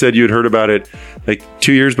Yeah, you had like- said you had heard about it like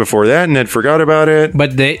 2 years before that, and had forgot about it.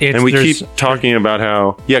 But and we keep talking about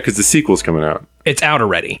how because the sequel's coming out. it's out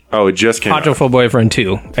already. Oh, it just came out. Hatoful Boyfriend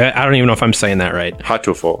 2. I don't even know if I'm saying that right.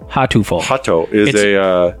 Hatoful. Hatoful. Hato is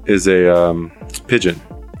a pigeon.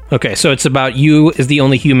 Okay, so it's about you as the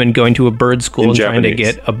only human going to a bird school In and trying to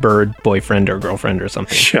Japanese. get a bird boyfriend or girlfriend or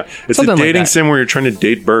something. Yeah, it's Something a like dating that. sim where you're trying to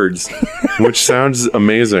date birds, which sounds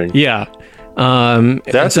amazing. Yeah.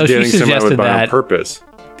 That's so a she dating sim I suggested would buy on that. purpose,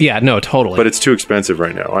 Yeah, no, totally. but it's too expensive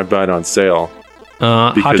right now. I buy it on sale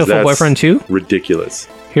because Hatoful that's Boyfriend 2? ridiculous.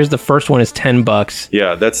 Here's the first one is $10.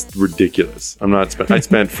 Yeah, that's ridiculous. I'm not. I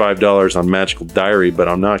spent $5 on Magical Diary, but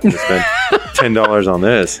I'm not going to spend $10 on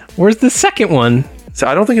this. Where's the second one? So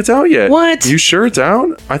I don't think it's out yet. What? You sure it's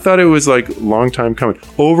out? I thought it was like long time coming.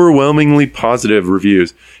 Overwhelmingly positive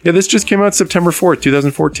reviews. Yeah, this just came out September 4th,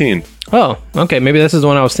 2014. Oh, okay. Maybe this is the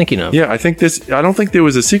one I was thinking of. Yeah, I think this. I don't think there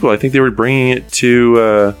was a sequel. I think they were bringing it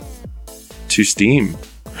to Steam.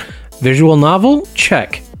 Visual novel?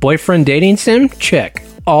 Check. Boyfriend dating sim? Check.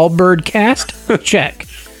 All bird cast? Check.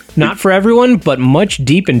 Not for everyone, but much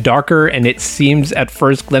deep and darker, and it seems at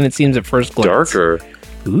first glance. Darker.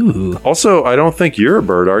 Ooh. Also, I don't think you're a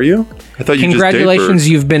bird, are you? I thought you Congratulations, just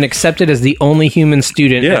date you've been accepted as the only human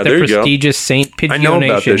student Yeah, at the there you go. prestigious St. birds. I Pigeon know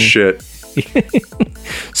Nation. about this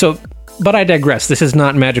shit. So, but I digress. This is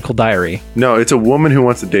not Magical Diary. No, it's a woman who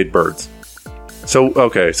wants to date birds. So,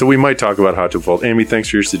 okay, so we might talk about Hatoful. Amy, thanks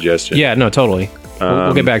for your suggestion. Yeah, no, totally.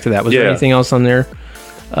 We'll get back to that. Was there yeah. anything else on there?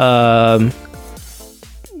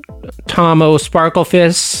 Tomo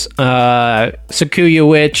Sparklefist, Sakuya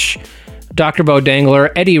Witch, Dr. Bo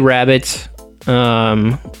Dangler, Eddie Rabbit,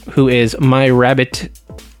 who is my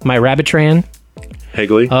Rabbitran,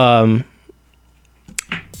 Hagley.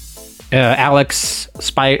 Alex,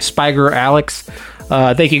 Spiger Alex.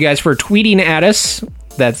 Thank you guys for tweeting at us.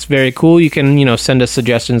 That's very cool. You can, send us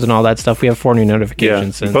suggestions and all that stuff. We have 4 new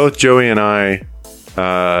notifications. Since. Both Joey and I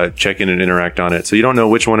check in and interact on it. So you don't know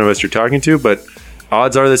which one of us you're talking to, but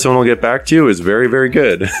odds are that someone will get back to you is very, very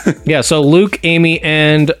good. Yeah, so Luke, Amy,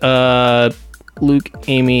 and Luke and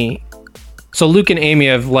Amy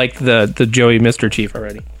have liked the Joey Mr. Chief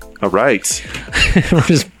already. All right. We're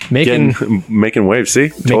just making waves. See?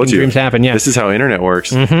 Told you. Dreams happen, yeah. This is how internet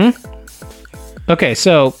works. Mm-hmm. Okay,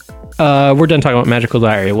 so we're done talking about Magical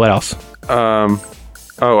Diary. What else? I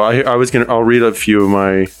was gonna. I'll read a few of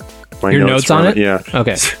my Your notes on it. Yeah.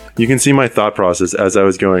 Okay. You can see my thought process as I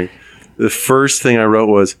was going. The first thing I wrote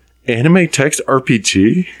was anime text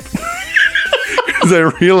RPG because I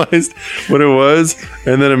realized what it was,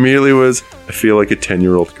 and then immediately was I feel like a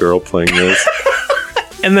 10-year-old girl playing this.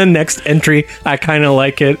 And then next entry, I kind of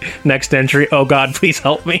like it. Next entry, oh God, please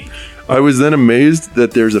help me. I was then amazed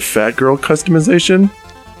that there's a fat girl customization,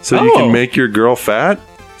 so you can make your girl fat.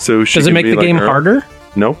 So she does it make the game harder?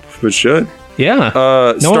 Nope, it should. Yeah.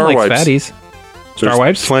 No Star one likes Wipes. fatties. Star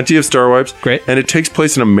Wipes? Plenty of Star Wipes. Great. And it takes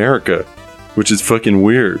place in America, which is fucking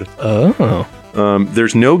weird. Oh.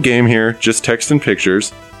 There's no game here, just text and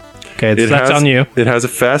pictures. Okay, that's on you. It has a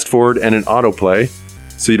fast forward and an autoplay,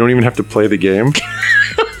 so you don't even have to play the game.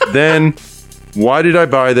 Then, why did I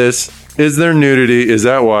buy this? Is there nudity? Is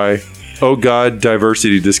that why? Oh God,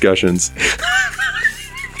 diversity discussions.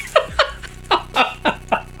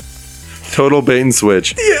 Total bait and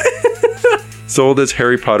switch. Yeah. Sold as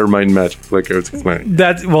Harry Potter Might and Magic, like I was explaining.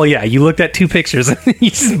 You looked at 2 pictures and you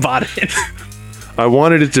just bought it. I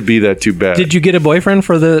wanted it to be that too bad. Did you get a boyfriend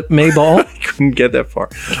for the May ball? I couldn't get that far.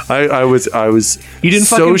 I was. You didn't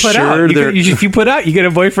so fucking put sure out. If you put out, you get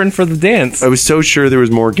a boyfriend for the dance. I was so sure there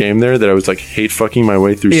was more game there that I was like hate fucking my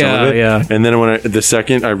way through some of it. Yeah. And then the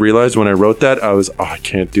second I realized when I wrote that, I was, I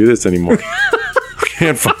can't do this anymore. I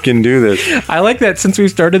can't fucking do this. I like that since we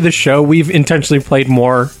started the show, we've intentionally played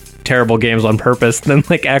more terrible games on purpose than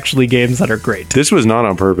like actually games that are great. This was not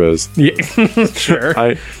on purpose. Yeah, sure.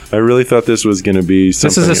 I really thought this was going to be something.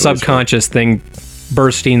 This is a subconscious thing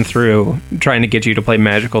bursting through, trying to get you to play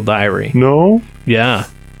Magical Diary. No. Yeah.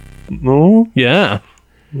 No. Yeah.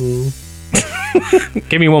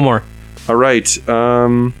 Give me one more. All right. It's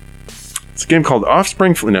a game called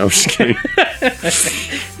Offspring. No, I'm just kidding.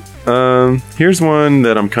 Here's one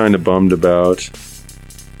that I'm kind of bummed about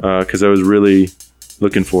because I was really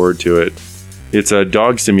looking forward to it. It's a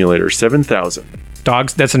Dog Simulator 7000.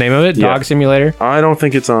 Dogs, that's the name of it? Yeah. Dog Simulator? I don't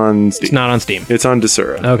think it's on Steam. It's not on Steam. It's on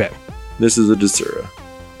Desura. Okay. This is a Desura.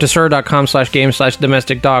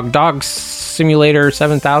 Desura.com/game/domestic dog. Dog Simulator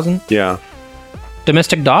 7000? Yeah.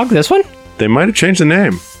 Domestic dog? This one? They might have changed the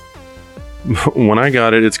name. When I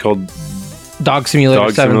got it, it's called Dog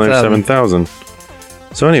Simulator 7000.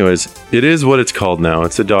 So anyways, it is what it's called now.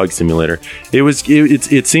 It's a dog simulator.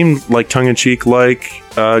 It seemed like tongue-in-cheek like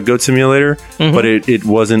Goat Simulator, but it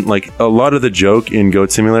wasn't. Like a lot of the joke in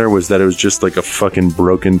Goat Simulator was that it was just like a fucking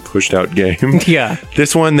broken, pushed out game. Yeah.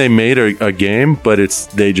 This one, they made a game, but it's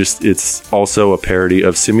also a parody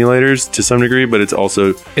of simulators to some degree, but it's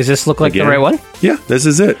also... Does this look like the right one? Yeah, this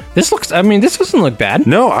is it. This doesn't look bad.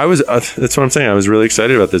 No, that's what I'm saying. I was really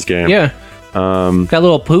excited about this game. Yeah. Got a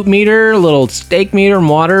little poop meter, a little steak meter, and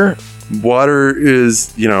water. Water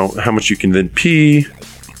is, how much you can then pee.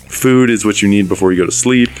 Food is what you need before you go to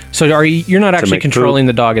sleep. So you're not actually controlling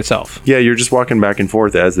the dog itself? Yeah, you're just walking back and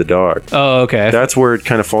forth as the dog. Oh, okay. That's where it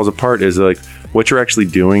kind of falls apart, is like what you're actually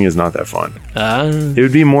doing is not that fun. It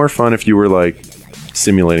would be more fun if you were like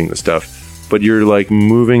simulating the stuff, but you're like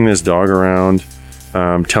moving this dog around,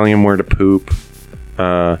 telling him where to poop.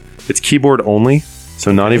 It's keyboard only,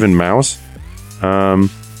 so not even mouse.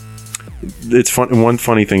 It's fun. One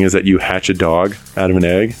funny thing is that you hatch a dog out of an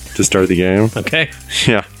egg to start the game. Okay.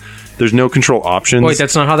 Yeah. There's no control options. Wait,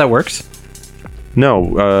 that's not how that works?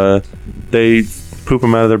 No. They poop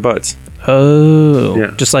them out of their butts. Oh.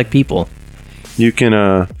 Yeah. Just like people. You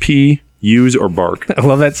can pee, use, or bark. I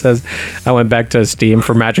love that says, I went back to Steam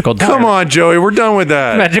for Magical Diary. Come on, Joey. We're done with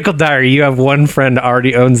that. Magical Diary. You have one friend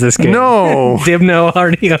already owns this game. No. Dibno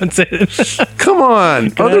already owns it. Come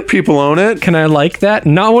on. Other people own it. Can I like that?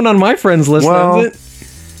 Not one on my friends list owns it.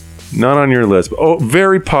 Not on your list. Oh,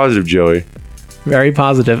 very positive, Joey. Very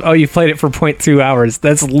positive. Oh, you played it for 0.2 hours.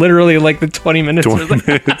 That's literally like the 20 minutes. 20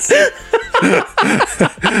 minutes. I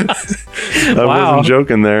Wow. wasn't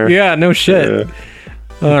joking there. Yeah, no shit.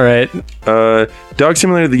 All right. Dog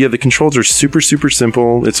Simulator, the controls are super, super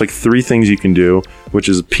simple. It's like 3 things you can do, which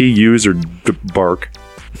is pee, use, or bark.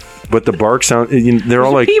 But the bark sound, they're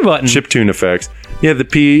all like chiptune effects. Yeah, the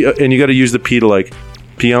pee, and you got to use the pee to like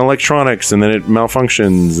pee on electronics, and then it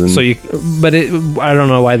malfunctions. And so I don't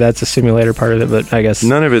know why that's a simulator part of it, but I guess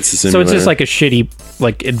none of it's a simulator. So it's just like a shitty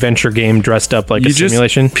like adventure game dressed up like a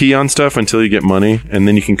simulation. Just pee on stuff until you get money, and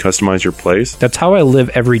then you can customize your place. That's how I live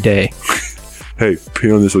every day. Hey,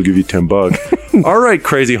 pee on this, I'll give you $10. All right,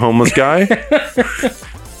 crazy homeless guy.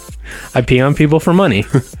 I pee on people for money.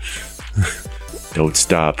 Don't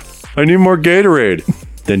stop. I need more Gatorade.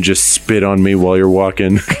 Then just spit on me while you're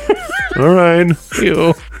walking. All right.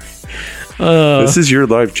 Ew. This is your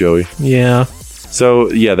life, Joey. Yeah. So,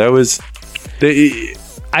 yeah, that was...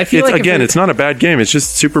 I feel like... Again, it's not a bad game. It's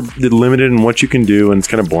just super limited in what you can do, and it's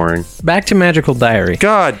kind of boring. Back to Magical Diary.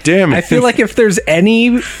 God damn it. I feel like if there's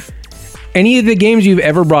any of the games you've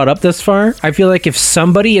ever brought up thus far, I feel like if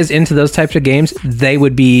somebody is into those types of games, they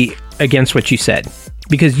would be against what you said.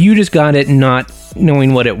 Because you just got it not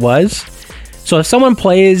knowing what it was. So if someone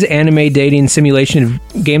plays anime dating simulation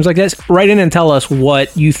games like this, write in and tell us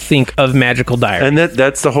what you think of Magical Diary. And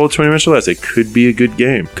that's the whole 20-minute list. It could be a good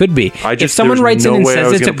game. Could be. If someone writes in and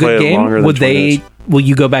says it's a good game, will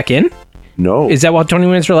you go back in? No. Is that what 20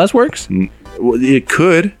 minutes or less works? Well, it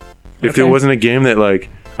could. If it wasn't a game that like...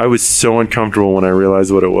 I was so uncomfortable when I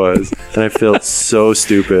realized what it was, and I felt so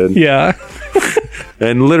stupid. Yeah.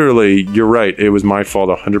 And literally, you're right. It was my fault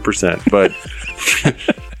 100%. But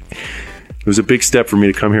it was a big step for me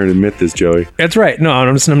to come here and admit this, Joey. That's right. No,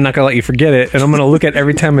 I'm not going to let you forget it. And I'm going to look at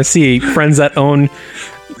every time I see friends that own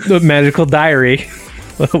the Magical Diary.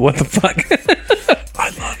 What the fuck? I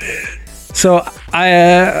love it. So,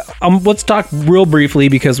 let's talk real briefly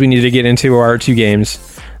because we need to get into our 2 games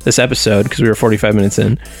this episode because we were 45 minutes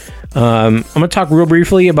in. I'm going to talk real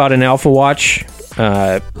briefly about an Alpha Watch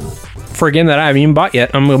for a game that I haven't even bought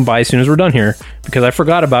yet. I'm going to buy as soon as we're done here because I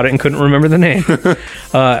forgot about it and couldn't remember the name.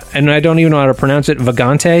 And I don't even know how to pronounce it.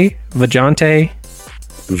 Vagante.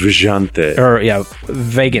 Or, yeah,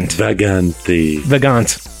 Vagant. Vagant.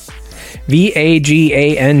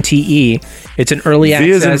 It's an early access.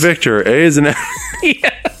 V is in Victor. A is an...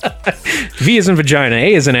 V is in vagina.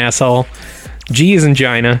 A is an asshole. G is in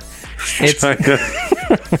Gina. It's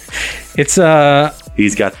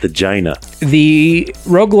he's got the Gina. The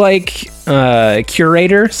roguelike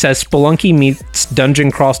curator says Spelunky meets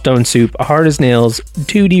Dungeon Crawl Stone Soup, a hard as nails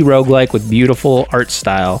 2D roguelike with beautiful art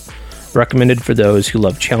style, recommended for those who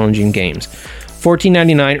love challenging games.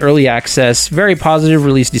 $14.99 early access, very positive,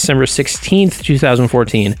 released December 16th,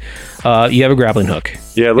 2014. You have a grappling hook.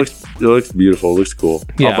 Yeah, it looks beautiful. It looks cool.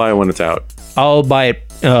 Yeah. I'll buy it when it's out. I'll buy it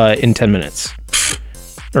in 10 minutes.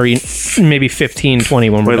 Or maybe 15, 20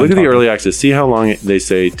 when we're done. Wait, look at the early access. See how long they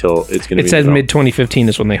say till it's going to be. It says mid-2015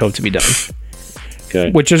 is when they hope to be done.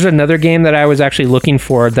 Okay. Which is another game that I was actually looking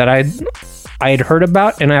for that I had heard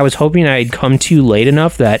about, and I was hoping I'd come to late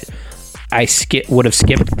enough that I would have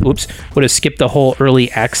skipped the whole early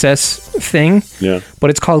access thing. Yeah.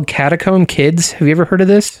 But it's called Catacomb Kids. Have you ever heard of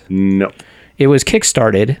this? No. It was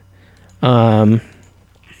kickstarted.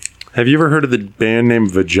 Have you ever heard of the band name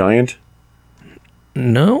Vagiant?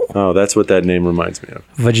 No. Oh, that's what that name reminds me of.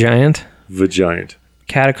 Vagiant? Vagiant.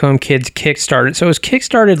 Catacomb Kids kickstarted. So it was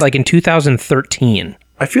kickstarted like in 2013.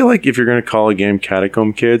 I feel like if you're going to call a game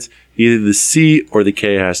Catacomb Kids, either the C or the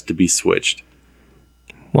K has to be switched.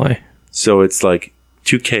 Why? So it's like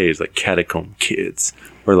 2 Ks, like Catacomb Kids,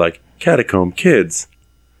 or like Catacomb Kids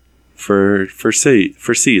for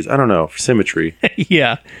C's. I don't know, for symmetry.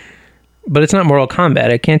 Yeah. But it's not Mortal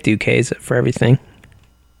Kombat. I can't do Ks for everything.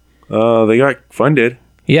 They got funded.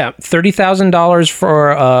 Yeah, $30,000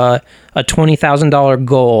 for a $20,000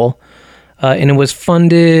 goal. And it was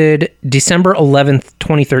funded December 11th,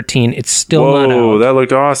 2013. It's still not out. Whoa, that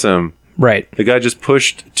looked awesome. Right. The guy just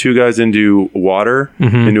pushed 2 guys into water,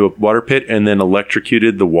 into a water pit, and then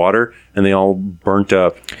electrocuted the water, and they all burnt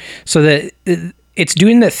up. So that it's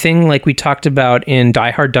doing that thing like we talked about in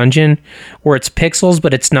Die Hard Dungeon, where it's pixels,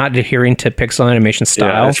 but it's not adhering to pixel animation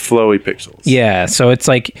style. Yeah, it's flowy pixels. Yeah, so it's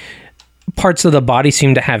like parts of the body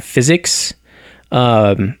seem to have physics.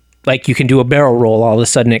 Like you can do a barrel roll, all of a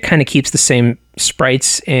sudden it kind of keeps the same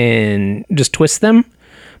sprites and just twists them.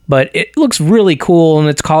 But it looks really cool, and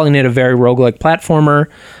it's calling it a very roguelike platformer.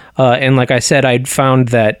 And like I said, I'd found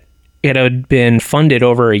that it had been funded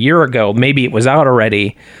over a year ago. Maybe it was out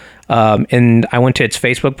already. And I went to its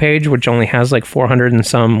Facebook page, which only has like 400 and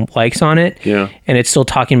some likes on it. Yeah. And it's still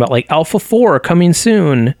talking about like Alpha 4 coming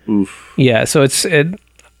soon. Oof. Yeah, so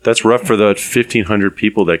That's rough for the 1,500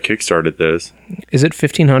 people that kickstarted this. Is it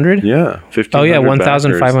 1,500? Yeah, 1,500. Oh yeah,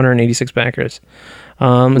 1,586 backers.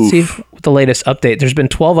 Let's see what the latest update. There's been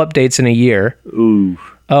 12 updates in a year. Ooh.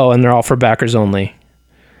 Oh, and they're all for backers only.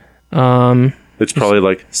 It's probably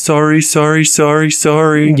like sorry.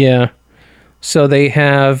 Yeah. So they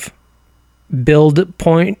have build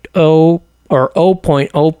 0.0 or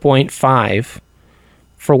 0.0.5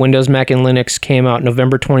 for Windows, Mac, and Linux came out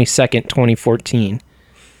November 22nd, 2014.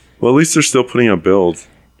 Well, at least they're still putting out builds.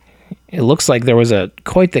 It looks like there was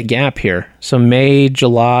quite the gap here. So May,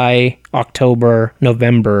 July, October,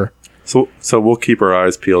 November. So we'll keep our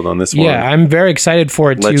eyes peeled on this one. Yeah, I'm very excited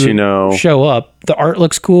for it Let to you know. show up. The art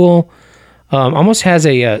looks cool. Almost has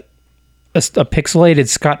a pixelated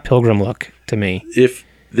Scott Pilgrim look to me. If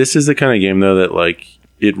this is the kind of game, though, that like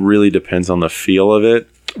it really depends on the feel of it.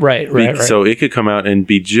 Right. So it could come out and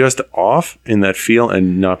be just off in that feel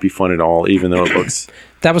and not be fun at all, even though it looks...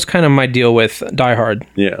 That was kind of my deal with Die Hard.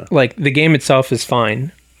 Yeah. Like, the game itself is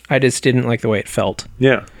fine. I just didn't like the way it felt.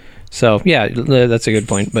 Yeah. So, yeah, that's a good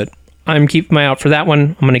point. But I'm keeping my eye out for that one.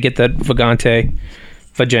 I'm going to get that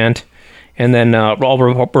Vagant. And then I'll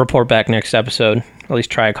report back next episode. At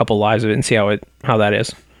least try a couple lives of it and see how that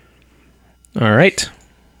is. All right.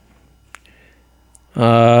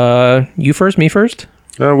 You first, me first?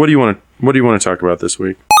 What do you want to talk about this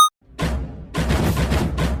week?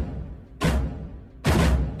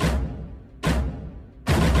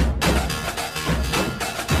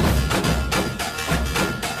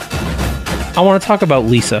 I want to talk about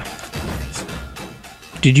Lisa.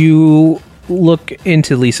 Did you look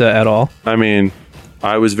into Lisa at all? I mean,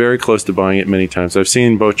 I was very close to buying it many times. I've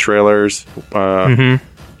seen both trailers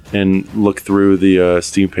and looked through the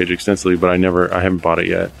Steam page extensively, but I haven't bought it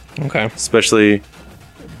yet. Okay. Especially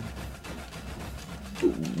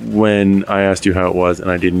when I asked you how it was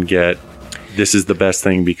and I didn't get this is the best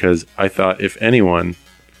thing, because I thought if anyone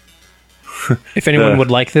would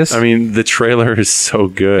like this. I mean, the trailer is so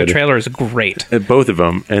good. The trailer is great. Both of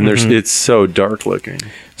them. And it's so dark looking.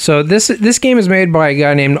 So this game is made by a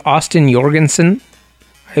guy named Austin Jorgensen,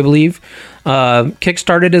 I believe.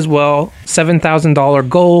 Kickstarted as well. $7,000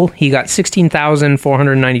 goal. He got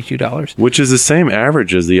 $16,492. Which is the same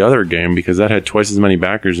average as the other game, because that had twice as many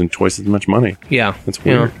backers and twice as much money. Yeah. That's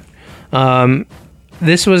weird. Yeah.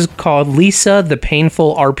 This was called Lisa the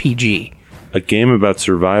Painful RPG. A game about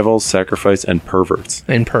survival, sacrifice, and perverts.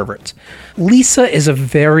 Lisa is a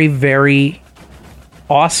very, very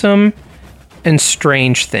awesome and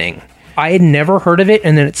strange thing. I had never heard of it,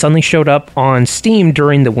 and then it suddenly showed up on Steam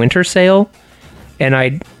during the winter sale,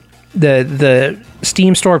 and the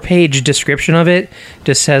Steam store page description of it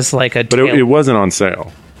just says like a... But it wasn't on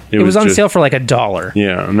sale. It was on sale for like $1.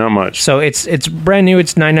 Yeah, not much. So it's brand new.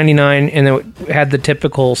 It's $9.99, and it had the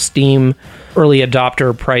typical Steam early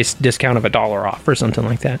adopter price discount of $1 off or something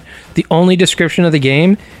like that. The only description of the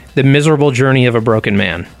game: the miserable journey of a broken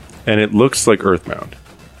man. And it looks like Earthbound.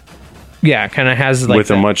 Yeah, it kind of has like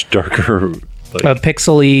with a much darker, a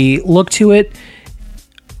pixely look to it.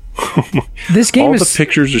 This game all the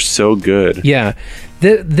pictures are so good. Yeah,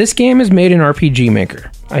 this game is made in RPG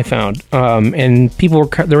Maker. I found, and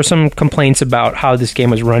there were some complaints about how this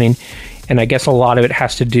game was running, and I guess a lot of it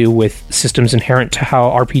has to do with systems inherent to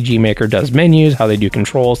how RPG Maker does menus, how they do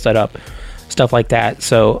control setup, stuff like that.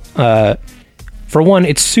 So, for one,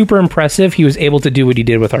 it's super impressive he was able to do what he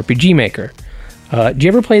did with RPG Maker. Did you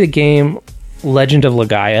ever play the game Legend of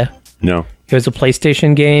Legaia? No. It was a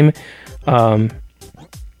PlayStation game. On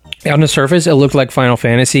the surface, it looked like Final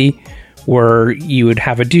Fantasy, where you would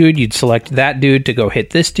have a dude, you'd select that dude to go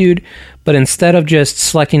hit this dude, but instead of just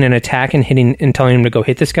selecting an attack and hitting and telling him to go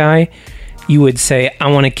hit this guy, you would say,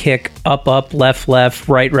 I want to kick up, left,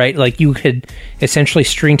 right. Like you could essentially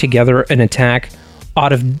string together an attack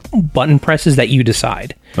out of button presses that you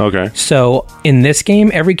decide. Okay. So in this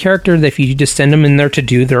game, every character, if you just send them in there to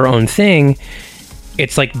do their own thing,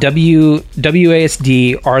 it's like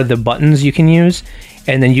WASD are the buttons you can use.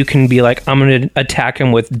 And then you can be like, I'm going to attack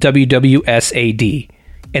him with WWSAD.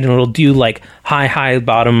 And it'll do like high,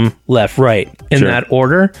 bottom, left, right in that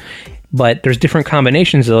order. But there's different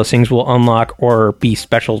combinations of those things will unlock or be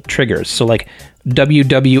special triggers. So like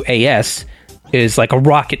WWAS is like a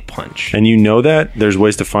rocket punch. And you know that? There's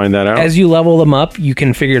ways to find that out? As you level them up, you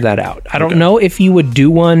can figure that out. I don't know if you would do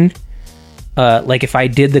one, like if I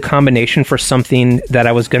did the combination for something that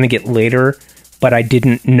I was going to get later, but I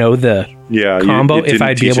didn't know the combo, if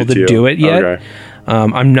I'd be able to do it yet. Okay.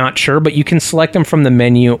 I'm not sure, but you can select them from the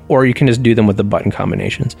menu, or you can just do them with the button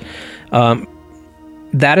combinations.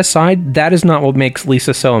 That aside, that is not what makes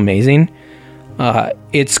Lisa so amazing.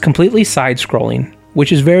 It's completely side-scrolling,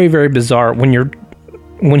 which is very, very bizarre when you're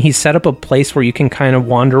when he set up a place where you can kind of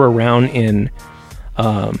wander around in,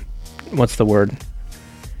 what's the word?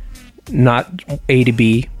 Not A to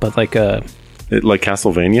B, but like like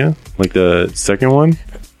Castlevania, like the second one,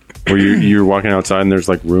 where you're walking outside and there's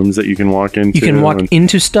like rooms that you can walk into. You can walk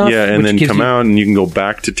into stuff. Yeah, and then come out and you can go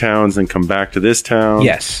back to towns and come back to this town.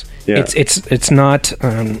 Yes. Yeah. It's not.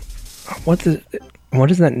 What is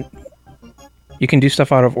that? You can do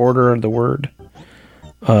stuff out of order of the word.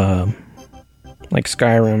 Like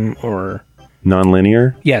Skyrim or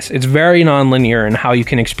non-linear. Yes, it's very non-linear in how you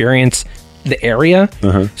can experience the area.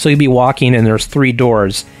 So you'd be walking and there's 3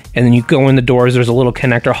 doors, and then you go in the doors, there's a little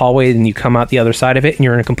connector hallway, and you come out the other side of it and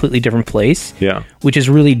you're in a completely different place. Yeah. Which is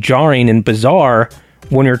really jarring and bizarre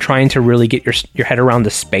when you're trying to really get your head around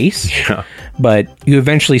the space. Yeah. But you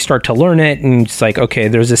eventually start to learn it, and it's like, okay,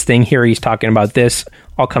 there's this thing here, he's talking about this.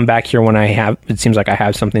 I'll come back here when it seems like I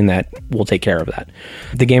have something that will take care of that.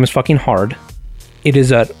 The game is fucking hard. It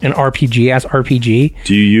is an RPG-ass RPG.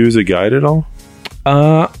 Do you use a guide at all?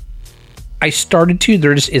 I started to.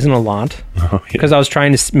 There just isn't a lot. Because I was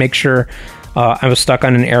trying to make sure I was stuck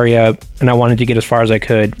on an area and I wanted to get as far as I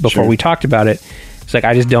could before we talked about it. It's like,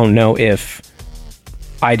 I just don't know if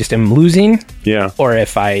I just am losing. Yeah. Or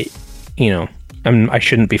if I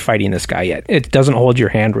shouldn't be fighting this guy yet. It doesn't hold your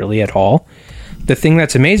hand really at all. The thing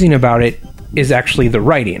that's amazing about it is actually the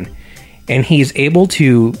writing. And he's able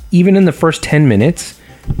to, even in the first 10 minutes,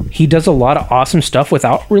 he does a lot of awesome stuff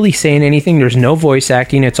without really saying anything. There's no voice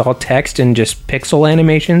acting. It's all text and just pixel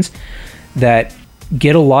animations that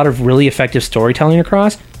get a lot of really effective storytelling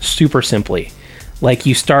across super simply. Like,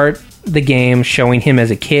 you start the game showing him as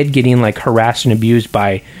a kid getting like harassed and abused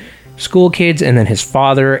by school kids, and then his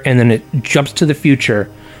father, and then it jumps to the future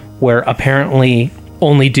where apparently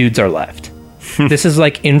only dudes are left. This is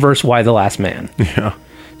like inverse Y the Last Man. Yeah.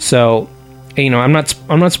 So, I'm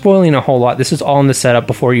not spoiling a whole lot. This is all in the setup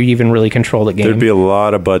before you even really control the game. There'd be a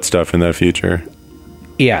lot of butt stuff in that future.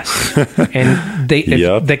 Yes. And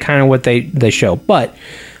they kind of what they show. But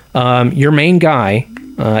your main guy,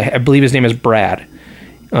 I believe his name is Brad,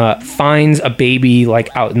 finds a baby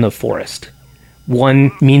like out in the forest.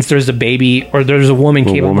 One means there's a baby, or there's a woman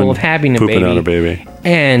capable of having a pooping out a baby,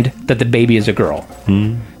 and that the baby is a girl.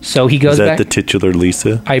 So he goes back. Is that the titular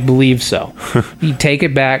Lisa? I believe so. You take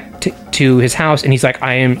it back to his house, and he's like,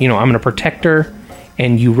 I'm going to protect her,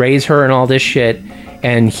 and you raise her and all this shit.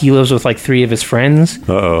 And he lives with like 3 of his friends.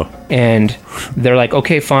 Uh-oh. And they're like,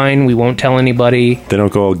 okay, fine, we won't tell anybody. They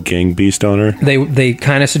don't go all gang beast on her? They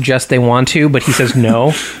kind of suggest they want to, but he says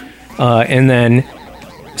no. And then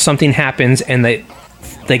something happens, and they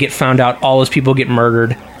get found out. All his people get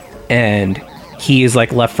murdered, and he is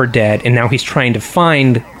like left for dead. And now he's trying to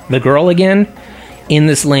find the girl again in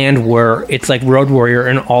this land where it's like Road Warrior,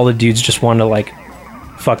 and all the dudes just want to like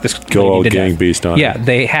fuck this go all gang beast on her. Yeah,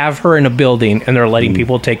 they have her in a building, and they're letting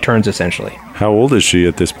people take turns essentially. How old is she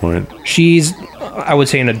at this point? She's, I would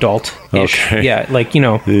say, an adult. Okay. Yeah, like,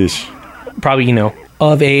 Eesh. probably,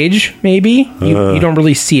 of age, maybe. You don't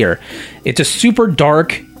really see her. It's a super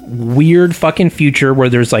dark, weird fucking future where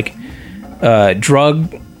there's like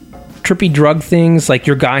trippy drug things. Like,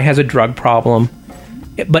 your guy has a drug problem,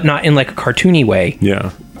 but not in like a cartoony way.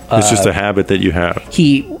 Yeah. It's just a habit that you have.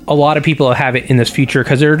 A lot of people have it in this future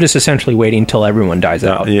because they're just essentially waiting until everyone dies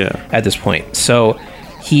out at this point. So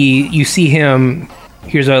you see him.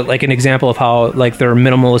 Here's an example of how like their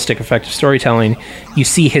minimalistic effective storytelling. You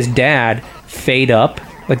see his dad fade up,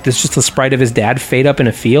 like there's just the sprite of his dad fade up in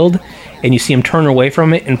a field, and you see him turn away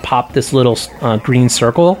from it and pop this little green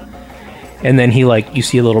circle, and then you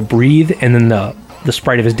see a little breathe, and then the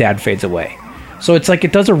sprite of his dad fades away. So it's like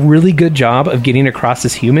it does a really good job of getting across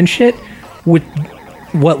this human shit with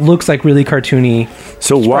what looks like really cartoony.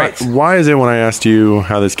 So sprites. why is it when I asked you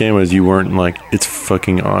how this game was, you weren't like, it's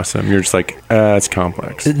fucking awesome? You're just like, it's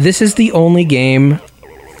complex. This is the only game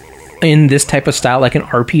in this type of style, like an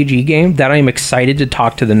RPG game, that I'm excited to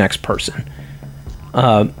talk to the next person.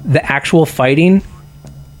 The actual fighting,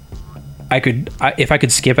 if I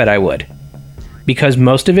could skip it, I would. Because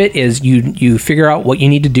most of it is you figure out what you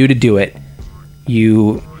need to do it.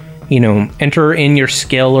 You enter in your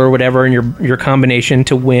skill or whatever in your combination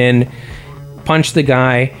to win, punch the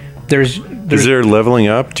guy. There's Is there leveling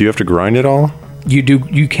up? Do you have to grind it all?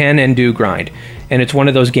 You can and do grind. And it's one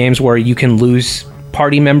of those games where you can lose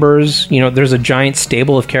party members. There's a giant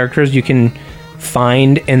stable of characters you can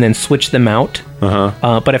find and then switch them out.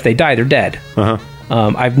 But if they die, they're dead.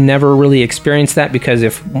 I've never really experienced that because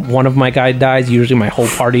if one of my guys dies, usually my whole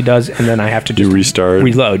party does, and then I have to just restart,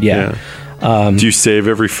 reload. Yeah. Do you save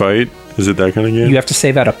every fight? Is it that kind of game? You have to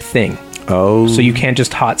save at a thing. Oh. So you can't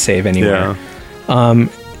just hot save anywhere. Yeah.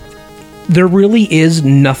 There really is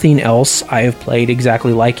nothing else I have played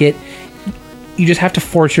exactly like it. You just have to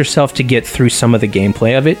force yourself to get through some of the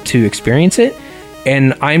gameplay of it to experience it.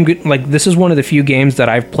 And this is one of the few games that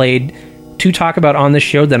I've played to talk about on this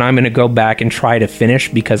show that I'm going to go back and try to finish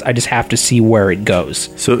because I just have to see where it goes.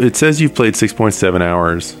 So it says you've played 6.7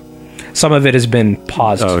 hours. Some of it has been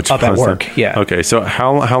paused up at work. Yeah. Okay. So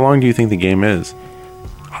how long do you think the game is?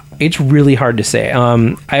 It's really hard to say.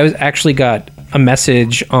 Actually got a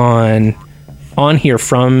message on here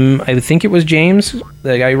from, I think it was James,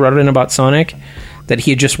 the guy who wrote in about Sonic, that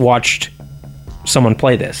he had just watched someone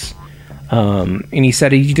play this. And he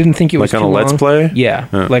said he didn't think it was like too on a long. Let's Play? Yeah,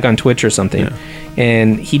 like on Twitch or something. Yeah.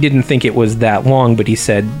 And he didn't think it was that long, but he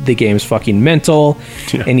said the game's fucking mental.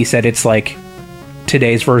 Yeah. And he said it's like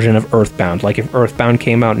today's version of Earthbound. Like if Earthbound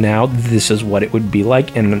came out now, this is what it would be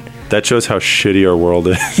like. And that shows how shitty our world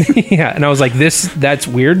is. Yeah, and I was like, that's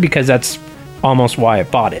weird because that's almost why I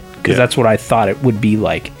bought it, because that's what I thought it would be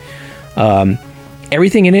like.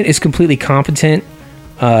 Everything in it is completely competent.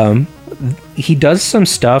 He does some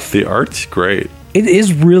stuff. The art's great. It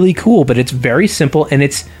is really cool, but it's very simple and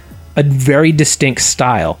it's a very distinct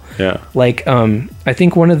style. Yeah. Like, I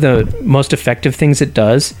think one of the most effective things it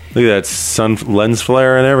does... Look at that sun lens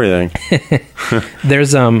flare and everything.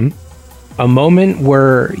 There's a moment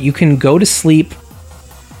where you can go to sleep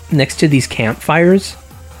next to these campfires,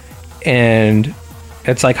 and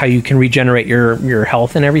it's like how you can regenerate your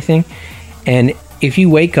health and everything. And if you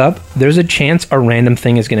wake up, there's a chance a random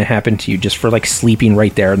thing is going to happen to you just for like sleeping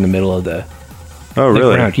right there in the middle of the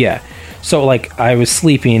really? ground. Yeah. So like I was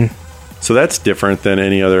sleeping. So that's different than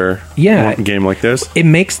any other game like this. It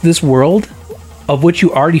makes this world, of which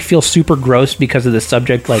you already feel super gross because of the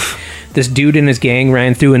subject. Like this dude and his gang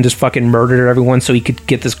ran through and just fucking murdered everyone so he could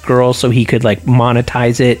get this girl, so he could like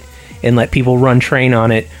monetize it and let people run train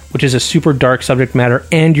on it, which is a super dark subject matter.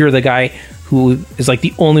 And you're the guy who is like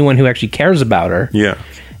the only one who actually cares about her. Yeah.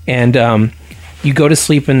 And you go to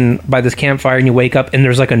sleep by this campfire and you wake up and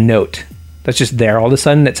there's like a note that's just there all of a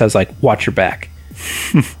sudden that says like, watch your back.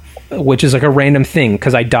 Which is like a random thing,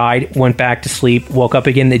 because I died, went back to sleep, woke up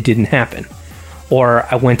again, it didn't happen. Or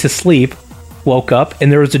I went to sleep, woke up, and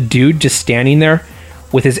there was a dude just standing there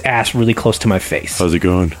with his ass really close to my face. How's it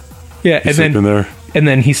going? Yeah, and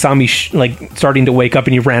then he saw me starting to wake up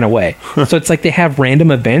and he ran away. So it's like they have random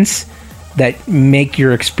events that make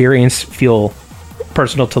your experience feel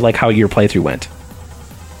personal to like how your playthrough went.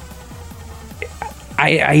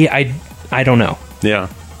 I don't know. Yeah.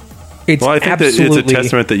 I think that it's a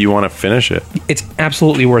testament that you want to finish it. It's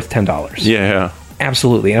absolutely worth $10. Yeah.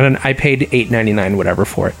 Absolutely. And I paid $8.99 whatever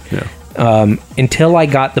for it. Yeah. Until I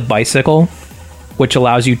got the bicycle, which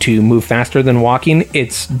allows you to move faster than walking,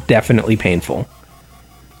 it's definitely painful.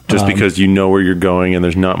 Just because you know where you're going and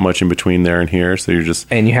there's not much in between there and here, so you're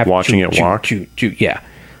just watching it walk. Yeah.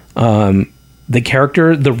 The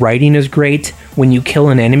character, the writing is great. When you kill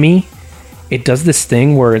an enemy, it does this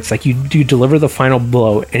thing where it's like you deliver the final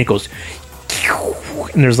blow and it goes,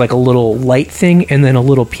 and there's like a little light thing and then a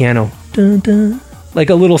little piano, dun, dun, like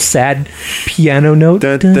a little sad piano note.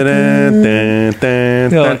 Dun, dun, dun,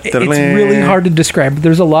 dun, no, it's really hard to describe.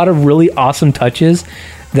 There's a lot of really awesome touches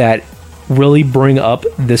that really bring up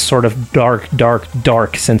this sort of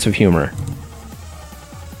dark sense of humor.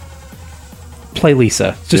 Play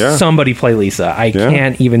Lisa. Just somebody play Lisa. I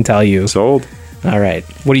can't even tell you. Sold. All right.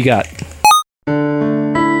 What do you got?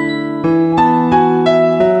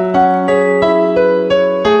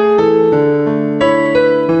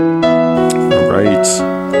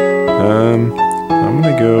 I'm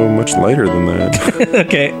going to go much lighter than that.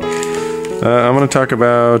 Okay. I'm going to talk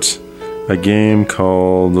about a game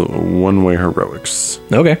called One Way Heroics.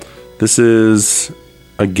 Okay. This is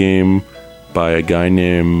a game by a guy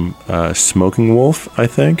named Smoking Wolf, I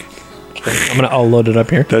think. I'll load it up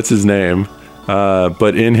here. That's his name.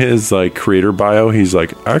 But in his like creator bio, he's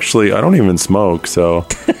like, actually, I don't even smoke, so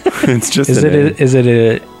it's just is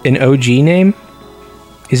it an OG name?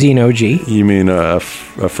 Is he an OG? You mean a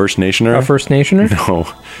First Nationer? A First Nationer? No.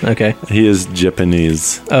 Okay. He is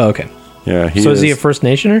Japanese. Oh, okay. Yeah. So is he a First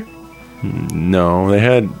Nationer? No, they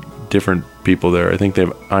had different people there. I think they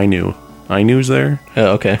have Ainu. Ainu's there?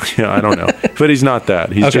 Oh, okay. Yeah, I don't know. But he's not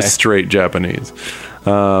that. He's just straight Japanese.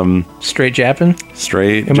 Straight Japan?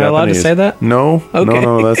 Straight Am Japanese. I allowed to say that? No. Okay.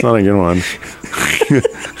 No, that's not a good one.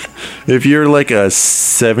 If you're like a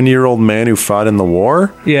 70-year-old man who fought in the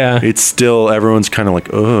war, it's still, everyone's kind of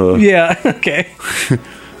like, ugh. Yeah, okay.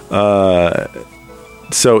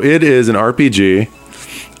 So it is an RPG.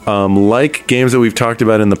 Like games that we've talked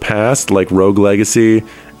about in the past, like Rogue Legacy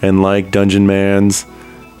and like Dungeon Mans,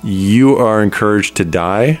 you are encouraged to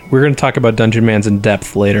die. We're going to talk about Dungeon Mans in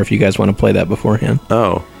depth later if you guys want to play that beforehand.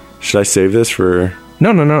 Oh, should I save this for... No.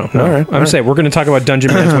 All right. I'm saying we're going to talk about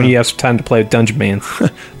Dungeon Mans when you have some time to play Dungeon Mans.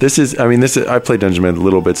 I played Dungeon Man a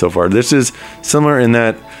little bit so far. This is similar in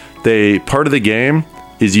that part of the game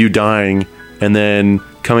is you dying and then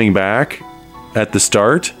coming back at the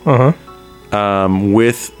start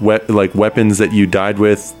with weapons that you died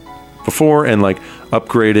with before and like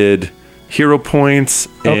upgraded hero points,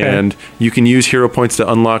 and you can use hero points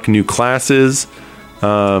to unlock new classes.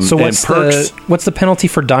 So what's the penalty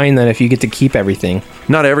for dying then if you get to keep everything?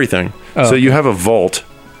 Not everything. So you have a vault,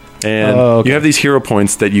 and you have these hero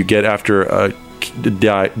points that you get after a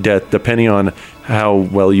death, depending on how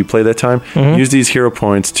well you play that time. Use these hero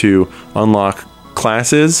points to unlock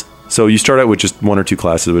classes. So you start out with just one or two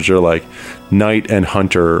classes, which are like knight and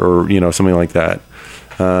hunter, or something like that.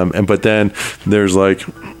 But then there's like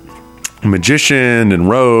magician and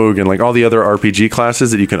rogue and like all the other RPG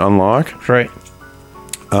classes that you can unlock. Right.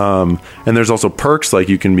 And there's also perks, like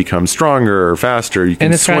you can become stronger or faster. You can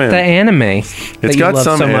and it's swim. got the anime. It's got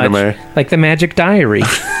some anime, much, like the Magic Diary.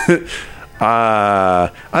 I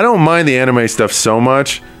don't mind the anime stuff so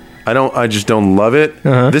much. I just don't love it.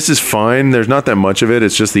 This is fine. There's not that much of it.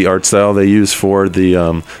 It's just the art style they use for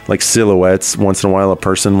the like silhouettes. Once in a while, a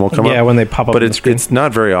person will come up. Yeah, when they pop up. But on the screen. It's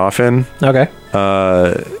not very often. Okay.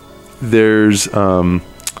 There's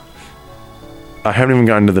I haven't even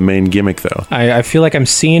gotten to the main gimmick though. I feel like I'm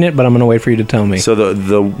seeing it, but I'm going to wait for you to tell me. So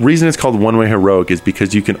the reason it's called One Way Heroic is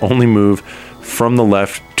because you can only move from the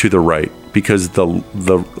left to the right, because the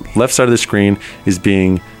left side of the screen is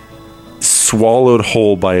being swallowed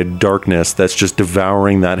whole by a darkness that's just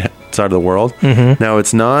devouring that side of the world. Now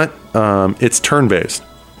it's not it's turn-based.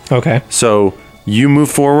 Okay. So you move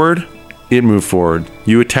forward, it moves forward.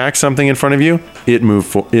 You attack something in front of you, it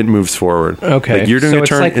moves forward. Okay. Like you're doing so a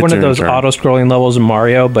turn. It's like one of those auto-scrolling levels in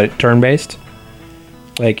Mario, but turn-based.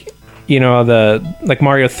 Like like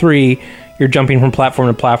Mario 3, you're jumping from platform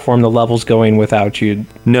to platform. The level's going without you.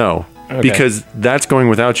 No, because that's going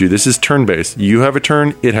without you. This is turn-based. You have a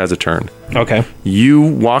turn, it has a turn. Okay. You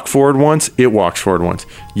walk forward once, it walks forward once.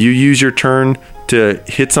 You use your turn to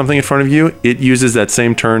hit something in front of you, it uses that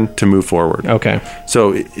same turn to move forward. Okay.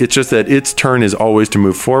 So it's just that its turn is always to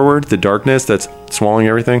move forward, the darkness that's swallowing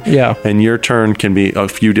everything. Yeah. And your turn can be a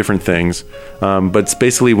few different things. But it's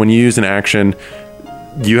basically when you use an action,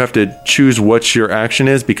 you have to choose what your action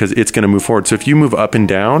is because it's going to move forward. So if you move up and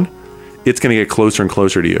down, it's going to get closer and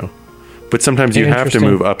closer to you. But sometimes you have to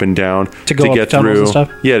move up and down to get through and stuff?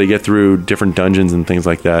 Yeah, to get through different dungeons and things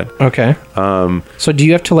like that. Okay. So do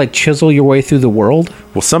you have to like chisel your way through the world?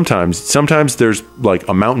 Well, sometimes there's like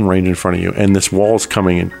a mountain range in front of you and this wall's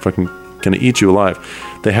coming and fucking gonna eat you alive.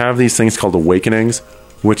 They have these things called awakenings,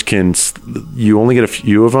 which you only get a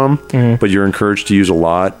few of them, but you're encouraged to use a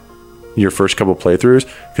lot your first couple playthroughs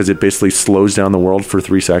because it basically slows down the world for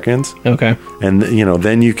 3 seconds. Okay. And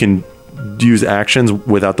then you can use actions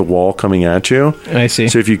without the wall coming at you. I see.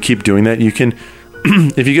 So if you keep doing that, you can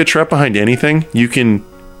if you get trapped behind anything, you can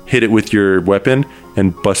hit it with your weapon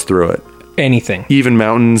and bust through it. Anything. Even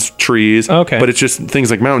mountains, trees. Okay. But it's just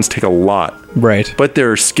things like mountains take a lot. Right. But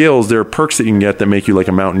there are skills, there are perks that you can get that make you like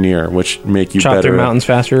a mountaineer, which make you chop better. through mountains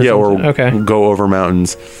faster? Yeah, or okay. Go over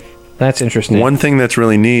mountains. That's interesting. One thing that's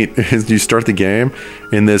really neat is you start the game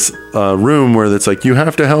in this room where it's like, you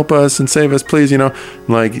have to help us and save us, please,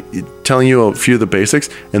 like telling you a few of the basics.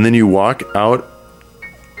 And then you walk out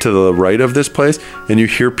to the right of this place and you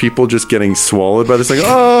hear people just getting swallowed by this, like,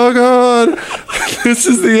 oh God, this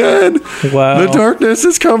is the end. Wow. The darkness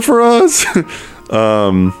has come for us.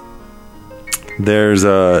 There's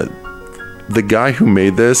the guy who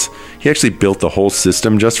made this, he actually built the whole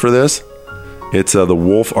system just for this. It's the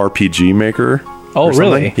Wolf RPG Maker. Oh,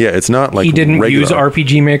 really? Yeah, it's not like he didn't use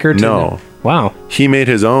RPG Maker. No. Wow. He made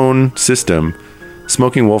his own system.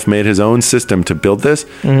 Smoking Wolf made his own system to build this,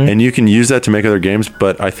 and you can use that to make other games.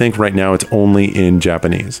 But I think right now it's only in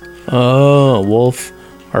Japanese. Oh, Wolf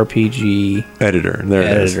RPG Editor. There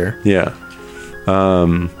Editor. It is.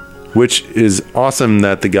 Yeah. Which is awesome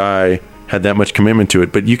that the guy had that much commitment to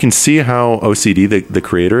it, but you can see how OCD the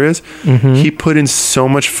creator is. He put in so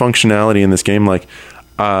much functionality in this game. Like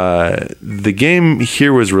the game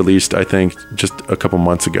here was released, I think, just a couple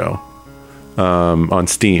months ago on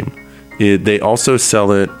Steam. They also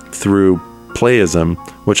sell it through Playism,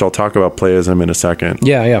 which I'll talk about Playism in a second.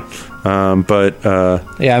 Yeah.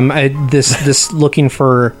 This looking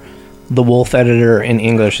for the Wolf Editor in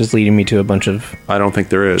English is leading me to a bunch of I don't think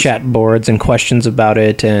there is chat boards and questions about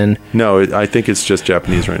it. And no, I think it's just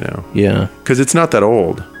Japanese right now. Yeah, because it's not that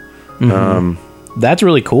old. That's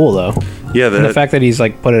really cool, though. Yeah, And the fact that he's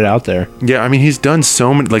like put it out there. Yeah, I mean, he's done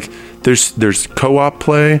so many. Like, there's co-op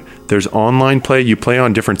play, there's online play. You play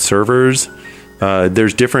on different servers.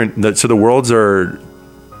 There's different. So the worlds are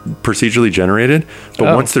procedurally generated,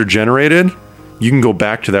 but once they're generated, you can go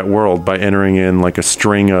back to that world by entering in like a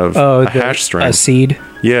string of a hash string, a seed.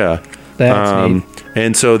 Yeah, That's neat.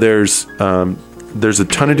 and so there's a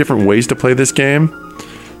ton of different ways to play this game.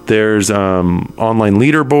 There's online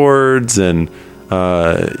leaderboards and.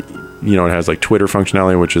 It has like Twitter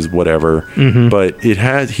functionality, which is whatever, but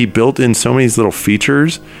he built in so many little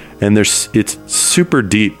features, and it's super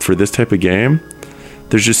deep for this type of game.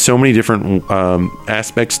 There's just so many different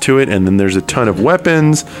aspects to it, and then there's a ton of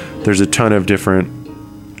weapons. There's a ton of different.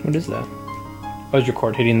 What is that? Oh, is your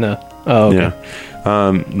cord hitting the? Oh, okay.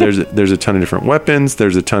 Yeah. There's a ton of different weapons.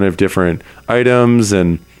 There's a ton of different items,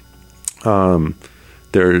 and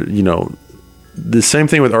the same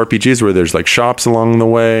thing with RPGs where there's like shops along the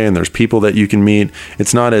way and there's people that you can meet.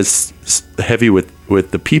 It's not as heavy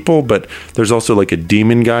with the people, but there's also like a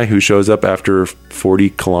demon guy who shows up after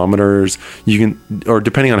 40 kilometers. You can, or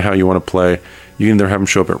depending on how you want to play, you can either have him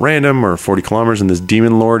show up at random or 40 kilometers, and this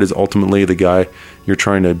demon lord is ultimately the guy you're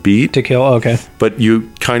trying to beat. To kill, okay. But you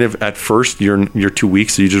kind of, at first, you're too weak,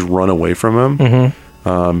 so you just run away from him. Mm-hmm.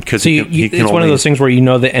 Because it's one of those things where you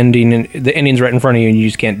know the ending, and the ending's right in front of you, and you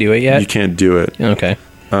just can't do it yet. You can't do it. Okay.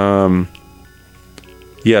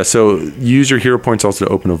 Yeah. So use your hero points also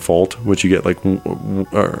to open a vault, which you get like 1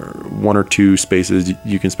 or 2 spaces.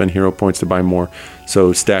 You can spend hero points to buy more.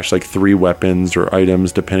 So stash like 3 weapons or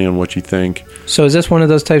items depending on what you think. So is this one of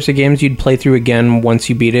those types of games you'd play through again once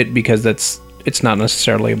you beat it, because it's not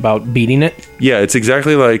necessarily about beating it? Yeah, it's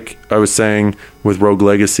exactly like I was saying with Rogue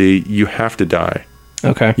Legacy. You have to die.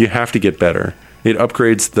 Okay. You have to get better. It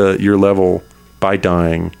upgrades your level by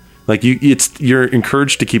dying. Like you're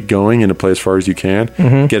encouraged to keep going and to play as far as you can,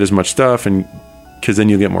 get as much stuff, and because then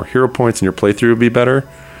you'll get more hero points and your playthrough will be better.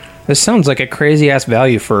 This sounds like a crazy ass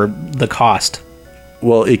value for the cost.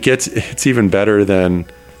 Well, it's even better than,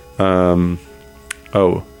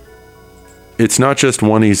 it's not just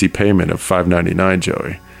one easy payment of $5.99,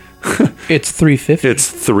 Joey. It's $3.50.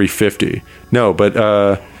 It's $3.50. No,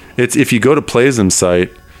 but it's if you go to Playism's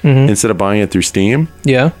site instead of buying it through Steam.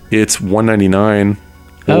 Yeah, it's $1.99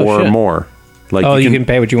 or more. Like you can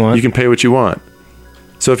pay what you want. You can pay what you want.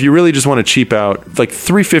 So if you really just want to cheap out, like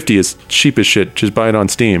 $3.50 is cheap as shit. Just buy it on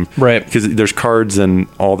Steam, right? Because there's cards and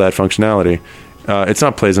all that functionality. It's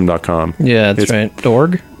not Playism.com. Yeah, that's right.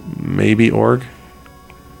 Org, maybe org.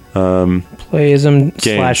 Playism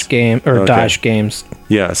 /game or dash games.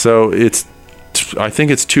 Yeah, so I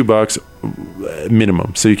think it's $2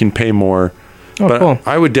 minimum, so you can pay more. Oh, but cool.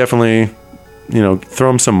 I would definitely, throw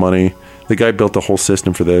him some money. The guy built the whole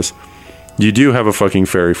system for this. You do have a fucking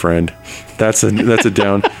fairy friend. That's a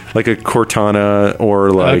down, like a Cortana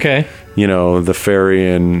or like, the fairy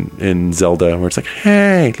in Zelda, where it's like,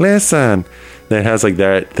 hey, listen. That has like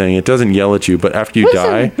that thing. It doesn't yell at you, but after you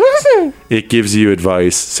die, it gives you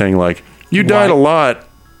advice saying like, you died a lot.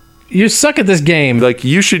 You suck at this game. Like,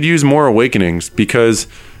 you should use more awakenings because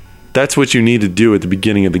that's what you need to do at the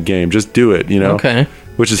beginning of the game. Just do it, Okay.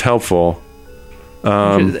 Which is helpful.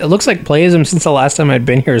 It looks like Playism, since the last time I'd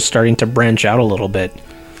been here, is starting to branch out a little bit.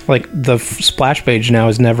 Like, the splash page now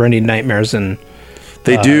is Never Ending Nightmares and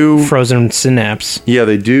they do Frozen Synapse. Yeah,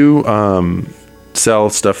 they do sell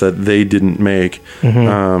stuff that they didn't make.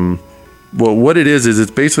 Well, what it is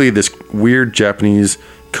it's basically this weird Japanese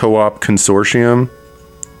co-op consortium.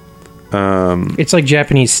 It's like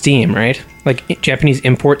Japanese Steam, right? Like Japanese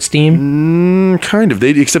import Steam? Kind of.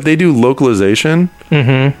 Except they do localization.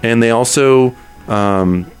 And they also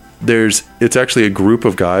it's actually a group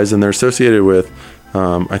of guys, and they're associated with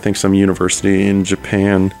I think some university in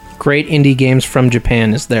Japan. Great indie games from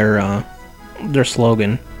Japan is their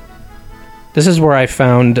slogan. This is where I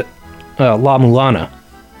found La Mulana,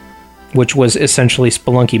 which was essentially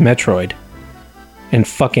Spelunky Metroid, and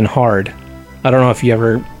fucking hard. I don't know if you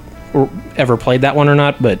ever played that one or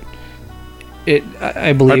not, but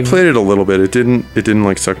I believe I played it a little bit. It didn't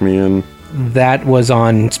like suck me in. That was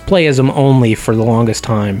on Playism only for the longest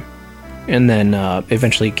time, and then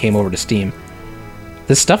eventually came over to Steam.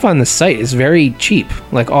 The stuff on the site is very cheap,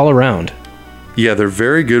 like all around. Yeah, they're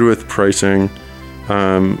very good with pricing.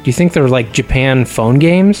 Do you think they're like Japan phone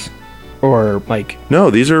games, or like? No,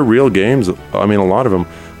 these are real games. I mean, a lot of them.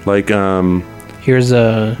 Like, here's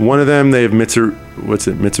one of them. They have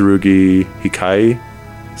Mitsurugi Hikai,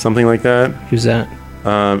 something like that. Who's that?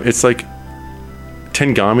 It's like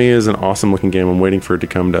Tengami is an awesome looking game. I'm waiting for it to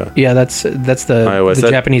come to. Yeah, that's the iOS. The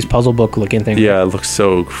Japanese puzzle book looking thing. Yeah, it looks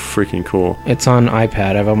so freaking cool. It's on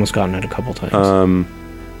iPad. I've almost gotten it a couple times.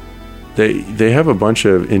 They have a bunch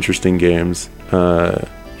of interesting games.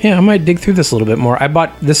 Yeah, I might dig through this a little bit more.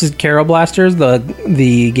 This is Carol Blasters,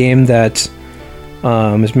 the game that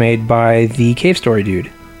is made by the Cave Story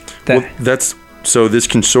dude. So this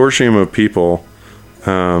consortium of people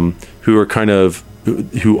who are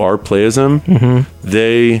who are Playism,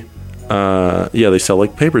 they sell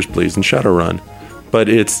like Papers, Please and Shadowrun, but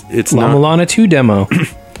it's La not Mulana 2 demo.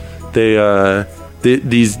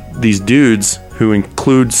 these dudes who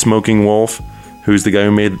include Smoking Wolf, who's the guy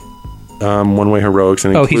who made One Way Heroics,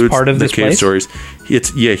 and includes he's part of the this Cave place? Stories.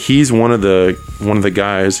 He's one of the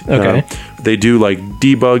guys. Okay. They do like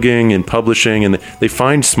debugging and publishing, and they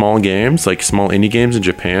find small games, like small indie games in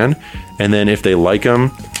Japan, and then if they like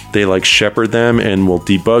them, they like shepherd them and will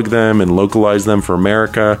debug them and localize them for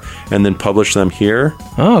America, and then publish them here.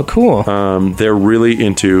 Oh, cool. They're really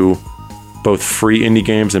into both free indie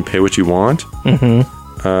games and pay what you want.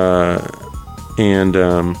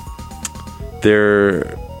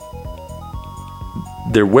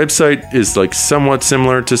 Their website is like somewhat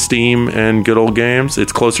similar to Steam and Good Old Games.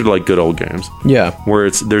 It's closer to like Good Old Games. Yeah. Where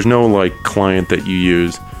there's no like client that you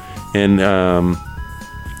use. And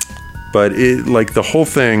but it like the whole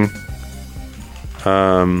thing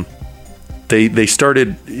they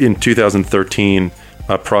started in 2013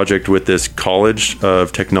 a project with this college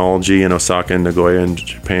of technology in Osaka and Nagoya in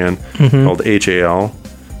Japan called HAL.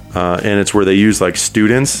 And it's where they use like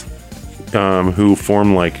students who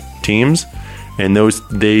form like teams, and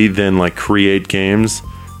they then like create games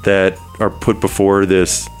that are put before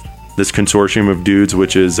this consortium of dudes,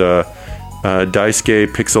 which is Daisuke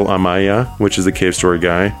Pixel Amaya, which is the Cave Story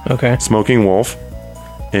guy. Okay. Smoking Wolf,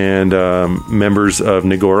 and members of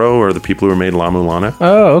Nagoro are the people who made La Mulana.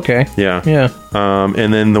 Oh, okay. Yeah. Yeah.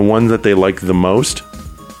 And then the ones that they like the most,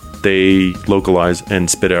 they localize and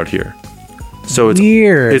spit out here. So it's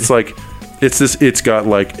weird. It's like it's got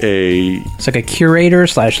like it's like a curator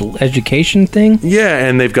 / education thing. Yeah,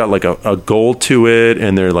 and they've got like a goal to it,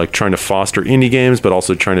 and they're like trying to foster indie games, but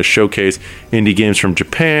also trying to showcase indie games from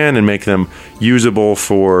Japan and make them usable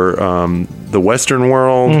for the Western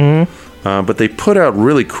world. But they put out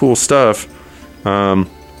really cool stuff, like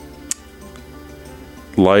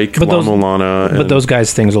La Mulana. But those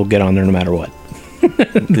guys' things will get on there no matter what.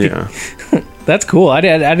 Yeah. That's cool. I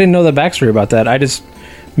didn't know the backstory about that. I just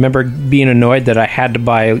remember being annoyed that I had to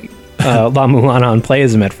buy La Mulana on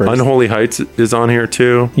Playism at first. Unholy Heights is on here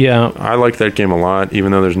too. Yeah. I like that game a lot,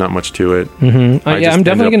 even though there's not much to it. I'm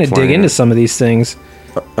definitely going to dig into some of these things.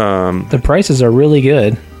 The prices are really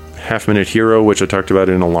good. Half Minute Hero, which I talked about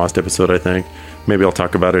in a Lost episode, I think. Maybe I'll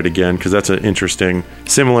talk about it again, because that's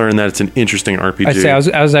similar in that it's an interesting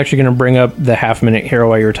RPG. I was actually going to bring up the Half Minute Hero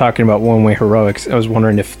while you were talking about One Way Heroics. I was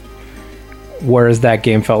wondering whereas that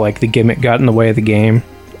game felt like the gimmick got in the way of the game,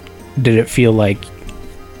 did it feel like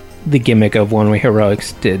the gimmick of One Way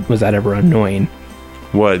Heroics was that ever annoying?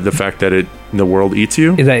 What, the fact that the world eats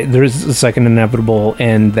you? Is that there's a second inevitable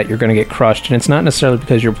end that you're going to get crushed, and it's not necessarily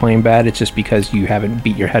because you're playing bad, it's just because you haven't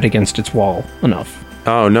beat your head against its wall enough.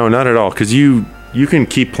 Oh, no, not at all, because you can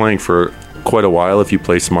keep playing for quite a while if you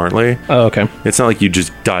play smartly. Oh, okay. It's not like you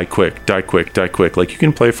just die quick. Like, you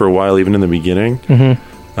can play for a while even in the beginning, and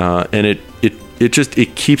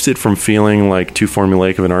it keeps it from feeling like too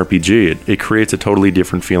formulaic of an RPG. It creates a totally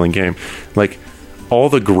different feeling game. Like, all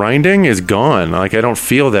the grinding is gone. Like, I don't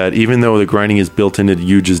feel that, even though the grinding is built into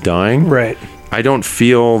you just dying. Right. I don't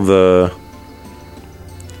feel the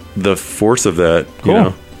force of that. Cool. You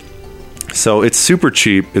know? So it's super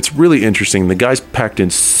cheap. It's really interesting. The guy's packed in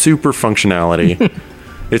super functionality.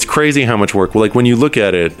 It's crazy how much work. Well, like when you look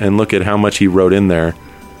at it and look at how much he wrote in there,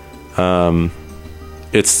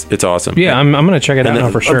 it's awesome. Yeah, I'm going to check it out now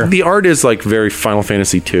for sure. The art is like very Final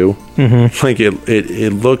Fantasy II. Like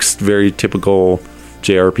it looks very typical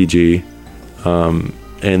JRPG,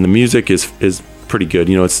 and the music is pretty good.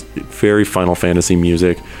 You know, it's very Final Fantasy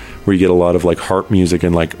music, where you get a lot of like harp music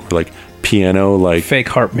and like piano, like fake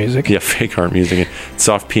harp music. Yeah, fake harp music and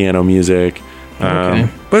soft piano music. Okay.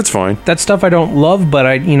 But it's fine. That stuff I don't love, but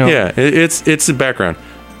Yeah, it's the background.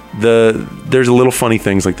 There's a little funny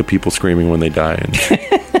things like the people screaming when they die. And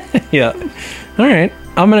yeah. All right.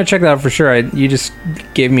 I'm going to check that out for sure. You just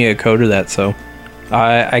gave me a code of that, so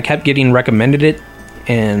I kept getting recommended it,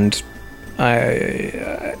 and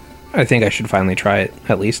I think I should finally try it,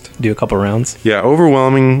 at least. Do a couple rounds. Yeah,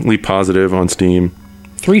 overwhelmingly positive on Steam.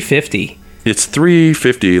 $350. It's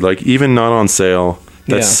 $350, like even not on sale.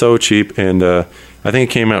 That's so cheap, and I think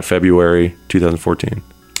it came out February 2014.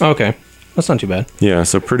 Okay. That's not too bad. Yeah,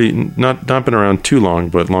 so pretty not been around too long,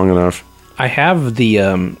 but long enough. I have the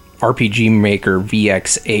RPG Maker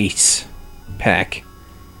VX Ace pack.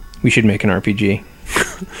 We should make an RPG.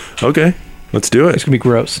 Okay, let's do It's it. gonna be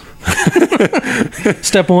gross.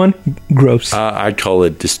 Step 1, gross. I'd call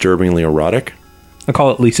it disturbingly erotic. I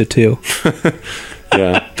call it Lisa 2.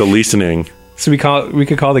 Yeah, the listening. So we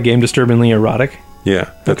could call the game disturbingly erotic.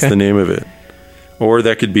 Yeah, that's Okay. the name of it. Or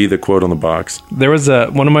that could be the quote on the box. There was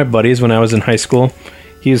one of my buddies when I was in high school.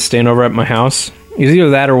 He was staying over at my house. It was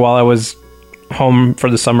either that or while I was home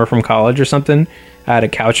for the summer from college or something. I had a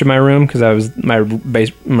couch in my room because my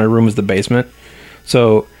room was the basement.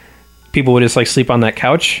 So people would just like sleep on that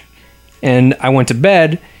couch. And I went to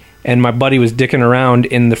bed, and my buddy was dicking around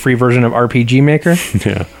in the free version of RPG Maker.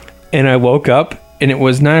 Yeah. And I woke up, and it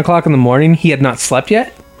was 9 o'clock in the morning. He had not slept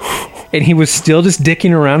yet. And he was still just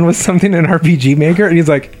dicking around with something in RPG Maker. And he's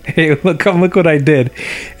like, hey, look what I did.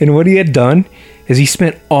 And what he had done is he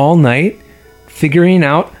spent all night figuring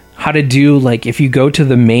out how to do, like, if you go to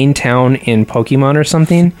the main town in Pokemon or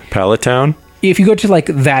something, Pallet Town? if you go to, like,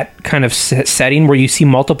 that kind of setting where you see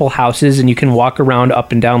multiple houses and you can walk around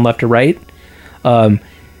up and down, left to right,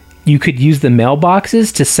 you could use the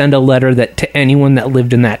mailboxes to send a letter to anyone that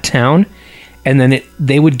lived in that town. And then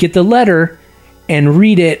they would get the letter and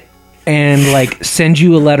read it and like send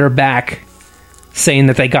you a letter back saying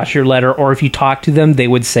that they got your letter, or if you talk to them, they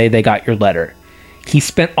would say they got your letter. He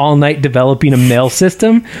spent all night developing a mail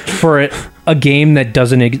system for a game that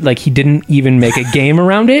doesn't, like, he didn't even make a game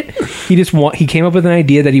around it. He came up with an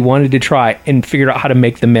idea that he wanted to try and figured out how to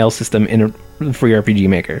make the mail system in a free RPG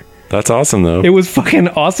Maker. That's awesome, though. It was fucking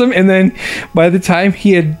awesome. And then by the time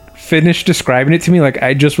he had finished describing it to me, like,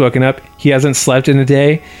 I'd just woken up, he hasn't slept in a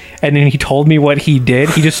day, and then he told me what he did.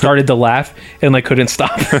 He just started to laugh and like couldn't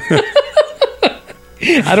stop.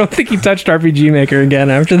 I don't think he touched RPG Maker again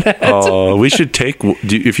after that. Oh, we should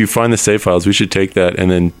if you find the save files, we should take that and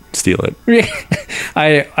then steal it.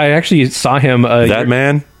 I actually saw him. That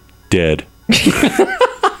man, dead.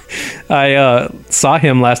 I saw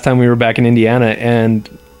him last time we were back in Indiana, and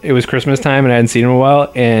it was Christmas time, and I hadn't seen him in a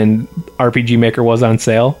while, and RPG Maker was on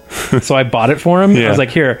sale. So I bought it for him. Yeah. I was like,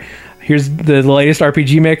 here's the latest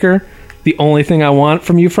RPG Maker. The only thing I want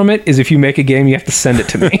from it is if you make a game, you have to send it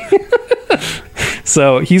to me.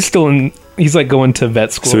 So he's like going to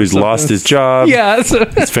vet school. So he's lost his job. Yeah. So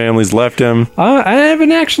His family's left him. I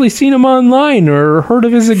haven't actually seen him online or heard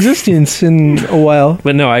of his existence in a while.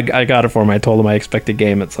 But no, I got it for him. I told him I expect a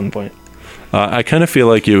game at some point. I kind of feel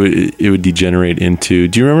like it would degenerate into...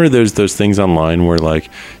 Do you remember there's those things online where, like,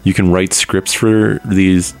 you can write scripts for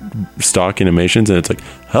these stock animations, and it's like,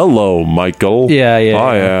 hello, Michael. Yeah.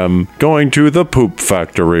 I am going to the poop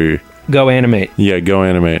factory. Go animate. Yeah, Go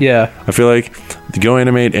Animate. Yeah. I feel like the Go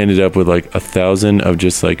Animate ended up with like 1,000 of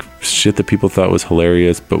just like shit that people thought was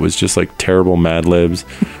hilarious, but was just like terrible Mad Libs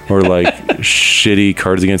or like shitty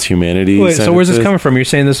Cards Against Humanity. Wait, so where's this coming from? You're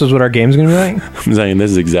saying this is what our game's going to be like? I'm saying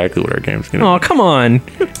this is exactly what our game's going to Oh, come on.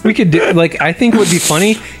 We could do, like, I think it would be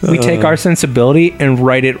funny. We take our sensibility and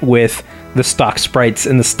write it with the stock sprites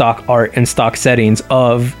and the stock art and stock settings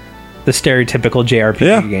of the stereotypical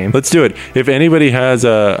JRPG game. Let's do it. If anybody has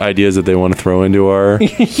ideas that they want to throw into our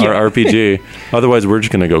RPG, otherwise we're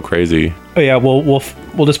just gonna go crazy. Oh yeah, we'll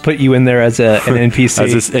just put you in there as an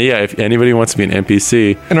NPC. If anybody wants to be an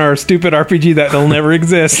NPC in our stupid RPG that'll never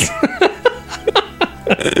exist.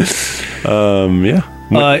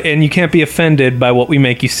 And you can't be offended by what we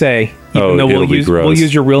make you say, even though we'll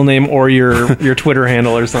use your real name or your Twitter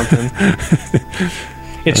handle or something.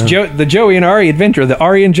 It's the Joey and Ari adventure, the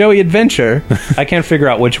Ari and Joey adventure. I can't figure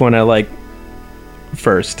out which one I like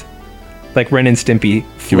first. Like Ren and Stimpy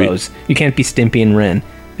flows. You can't be Stimpy and Ren.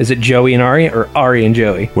 Is it Joey and Ari or Ari and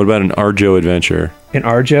Joey? What about an Arjo adventure? An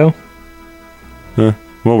Arjo?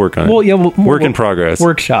 We'll work on it. Well, yeah, work in progress.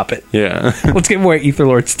 Workshop it. Yeah. Let's get more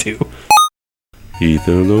Etherlords 2.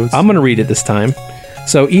 Etherlords? I'm going to read it this time.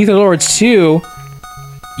 So Etherlords 2...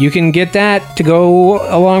 You can get that to go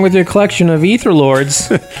along with your collection of Etherlords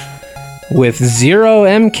with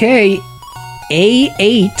 0MK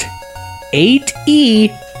A8 8E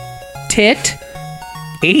TIT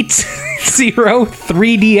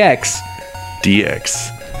 803DX.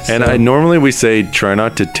 DX. And normally we say try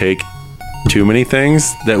not to take too many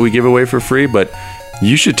things that we give away for free, but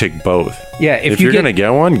you should take both. Yeah, if you're going to get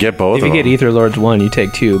one, get both of them. If you get Etherlords 1, you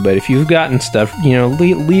take 2. But if you've gotten stuff,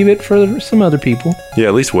 leave it for some other people. Yeah,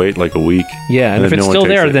 at least wait like a week. Yeah, and if it's still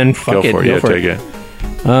there, then fuck it. Go for it. Take it.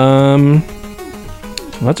 Well,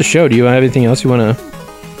 that's a show. Do you have anything else you want to...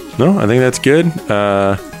 No, I think that's good.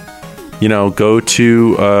 Go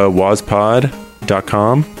to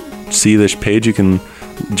wazpod.com. See this page.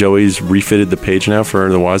 Joey's refitted the page now for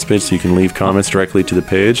the Woz page, so you can leave comments directly to the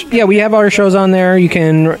page. Yeah, we have our shows on there. You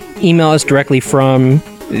can email us directly from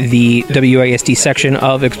the WASD section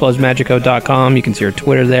of explodesmagico.com. You can see our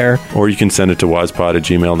Twitter there. Or you can send it to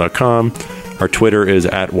wazpod@gmail.com. Our Twitter is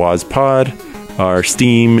 @wazpod. Our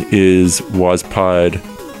Steam is wazpod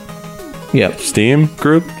Yep. Steam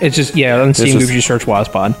group. It's just, on Steam group, you search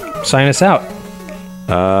WazPod. Sign us out.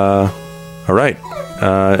 All right.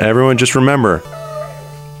 Everyone just remember,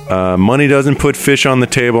 money doesn't put fish on the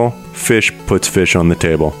table. Fish puts fish on the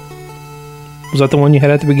table. Was that the one you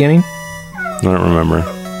had at the beginning? I don't remember.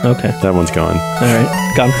 Okay. That one's gone. All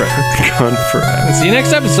right. Gone forever. Gone forever. See you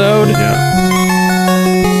next episode. Yeah.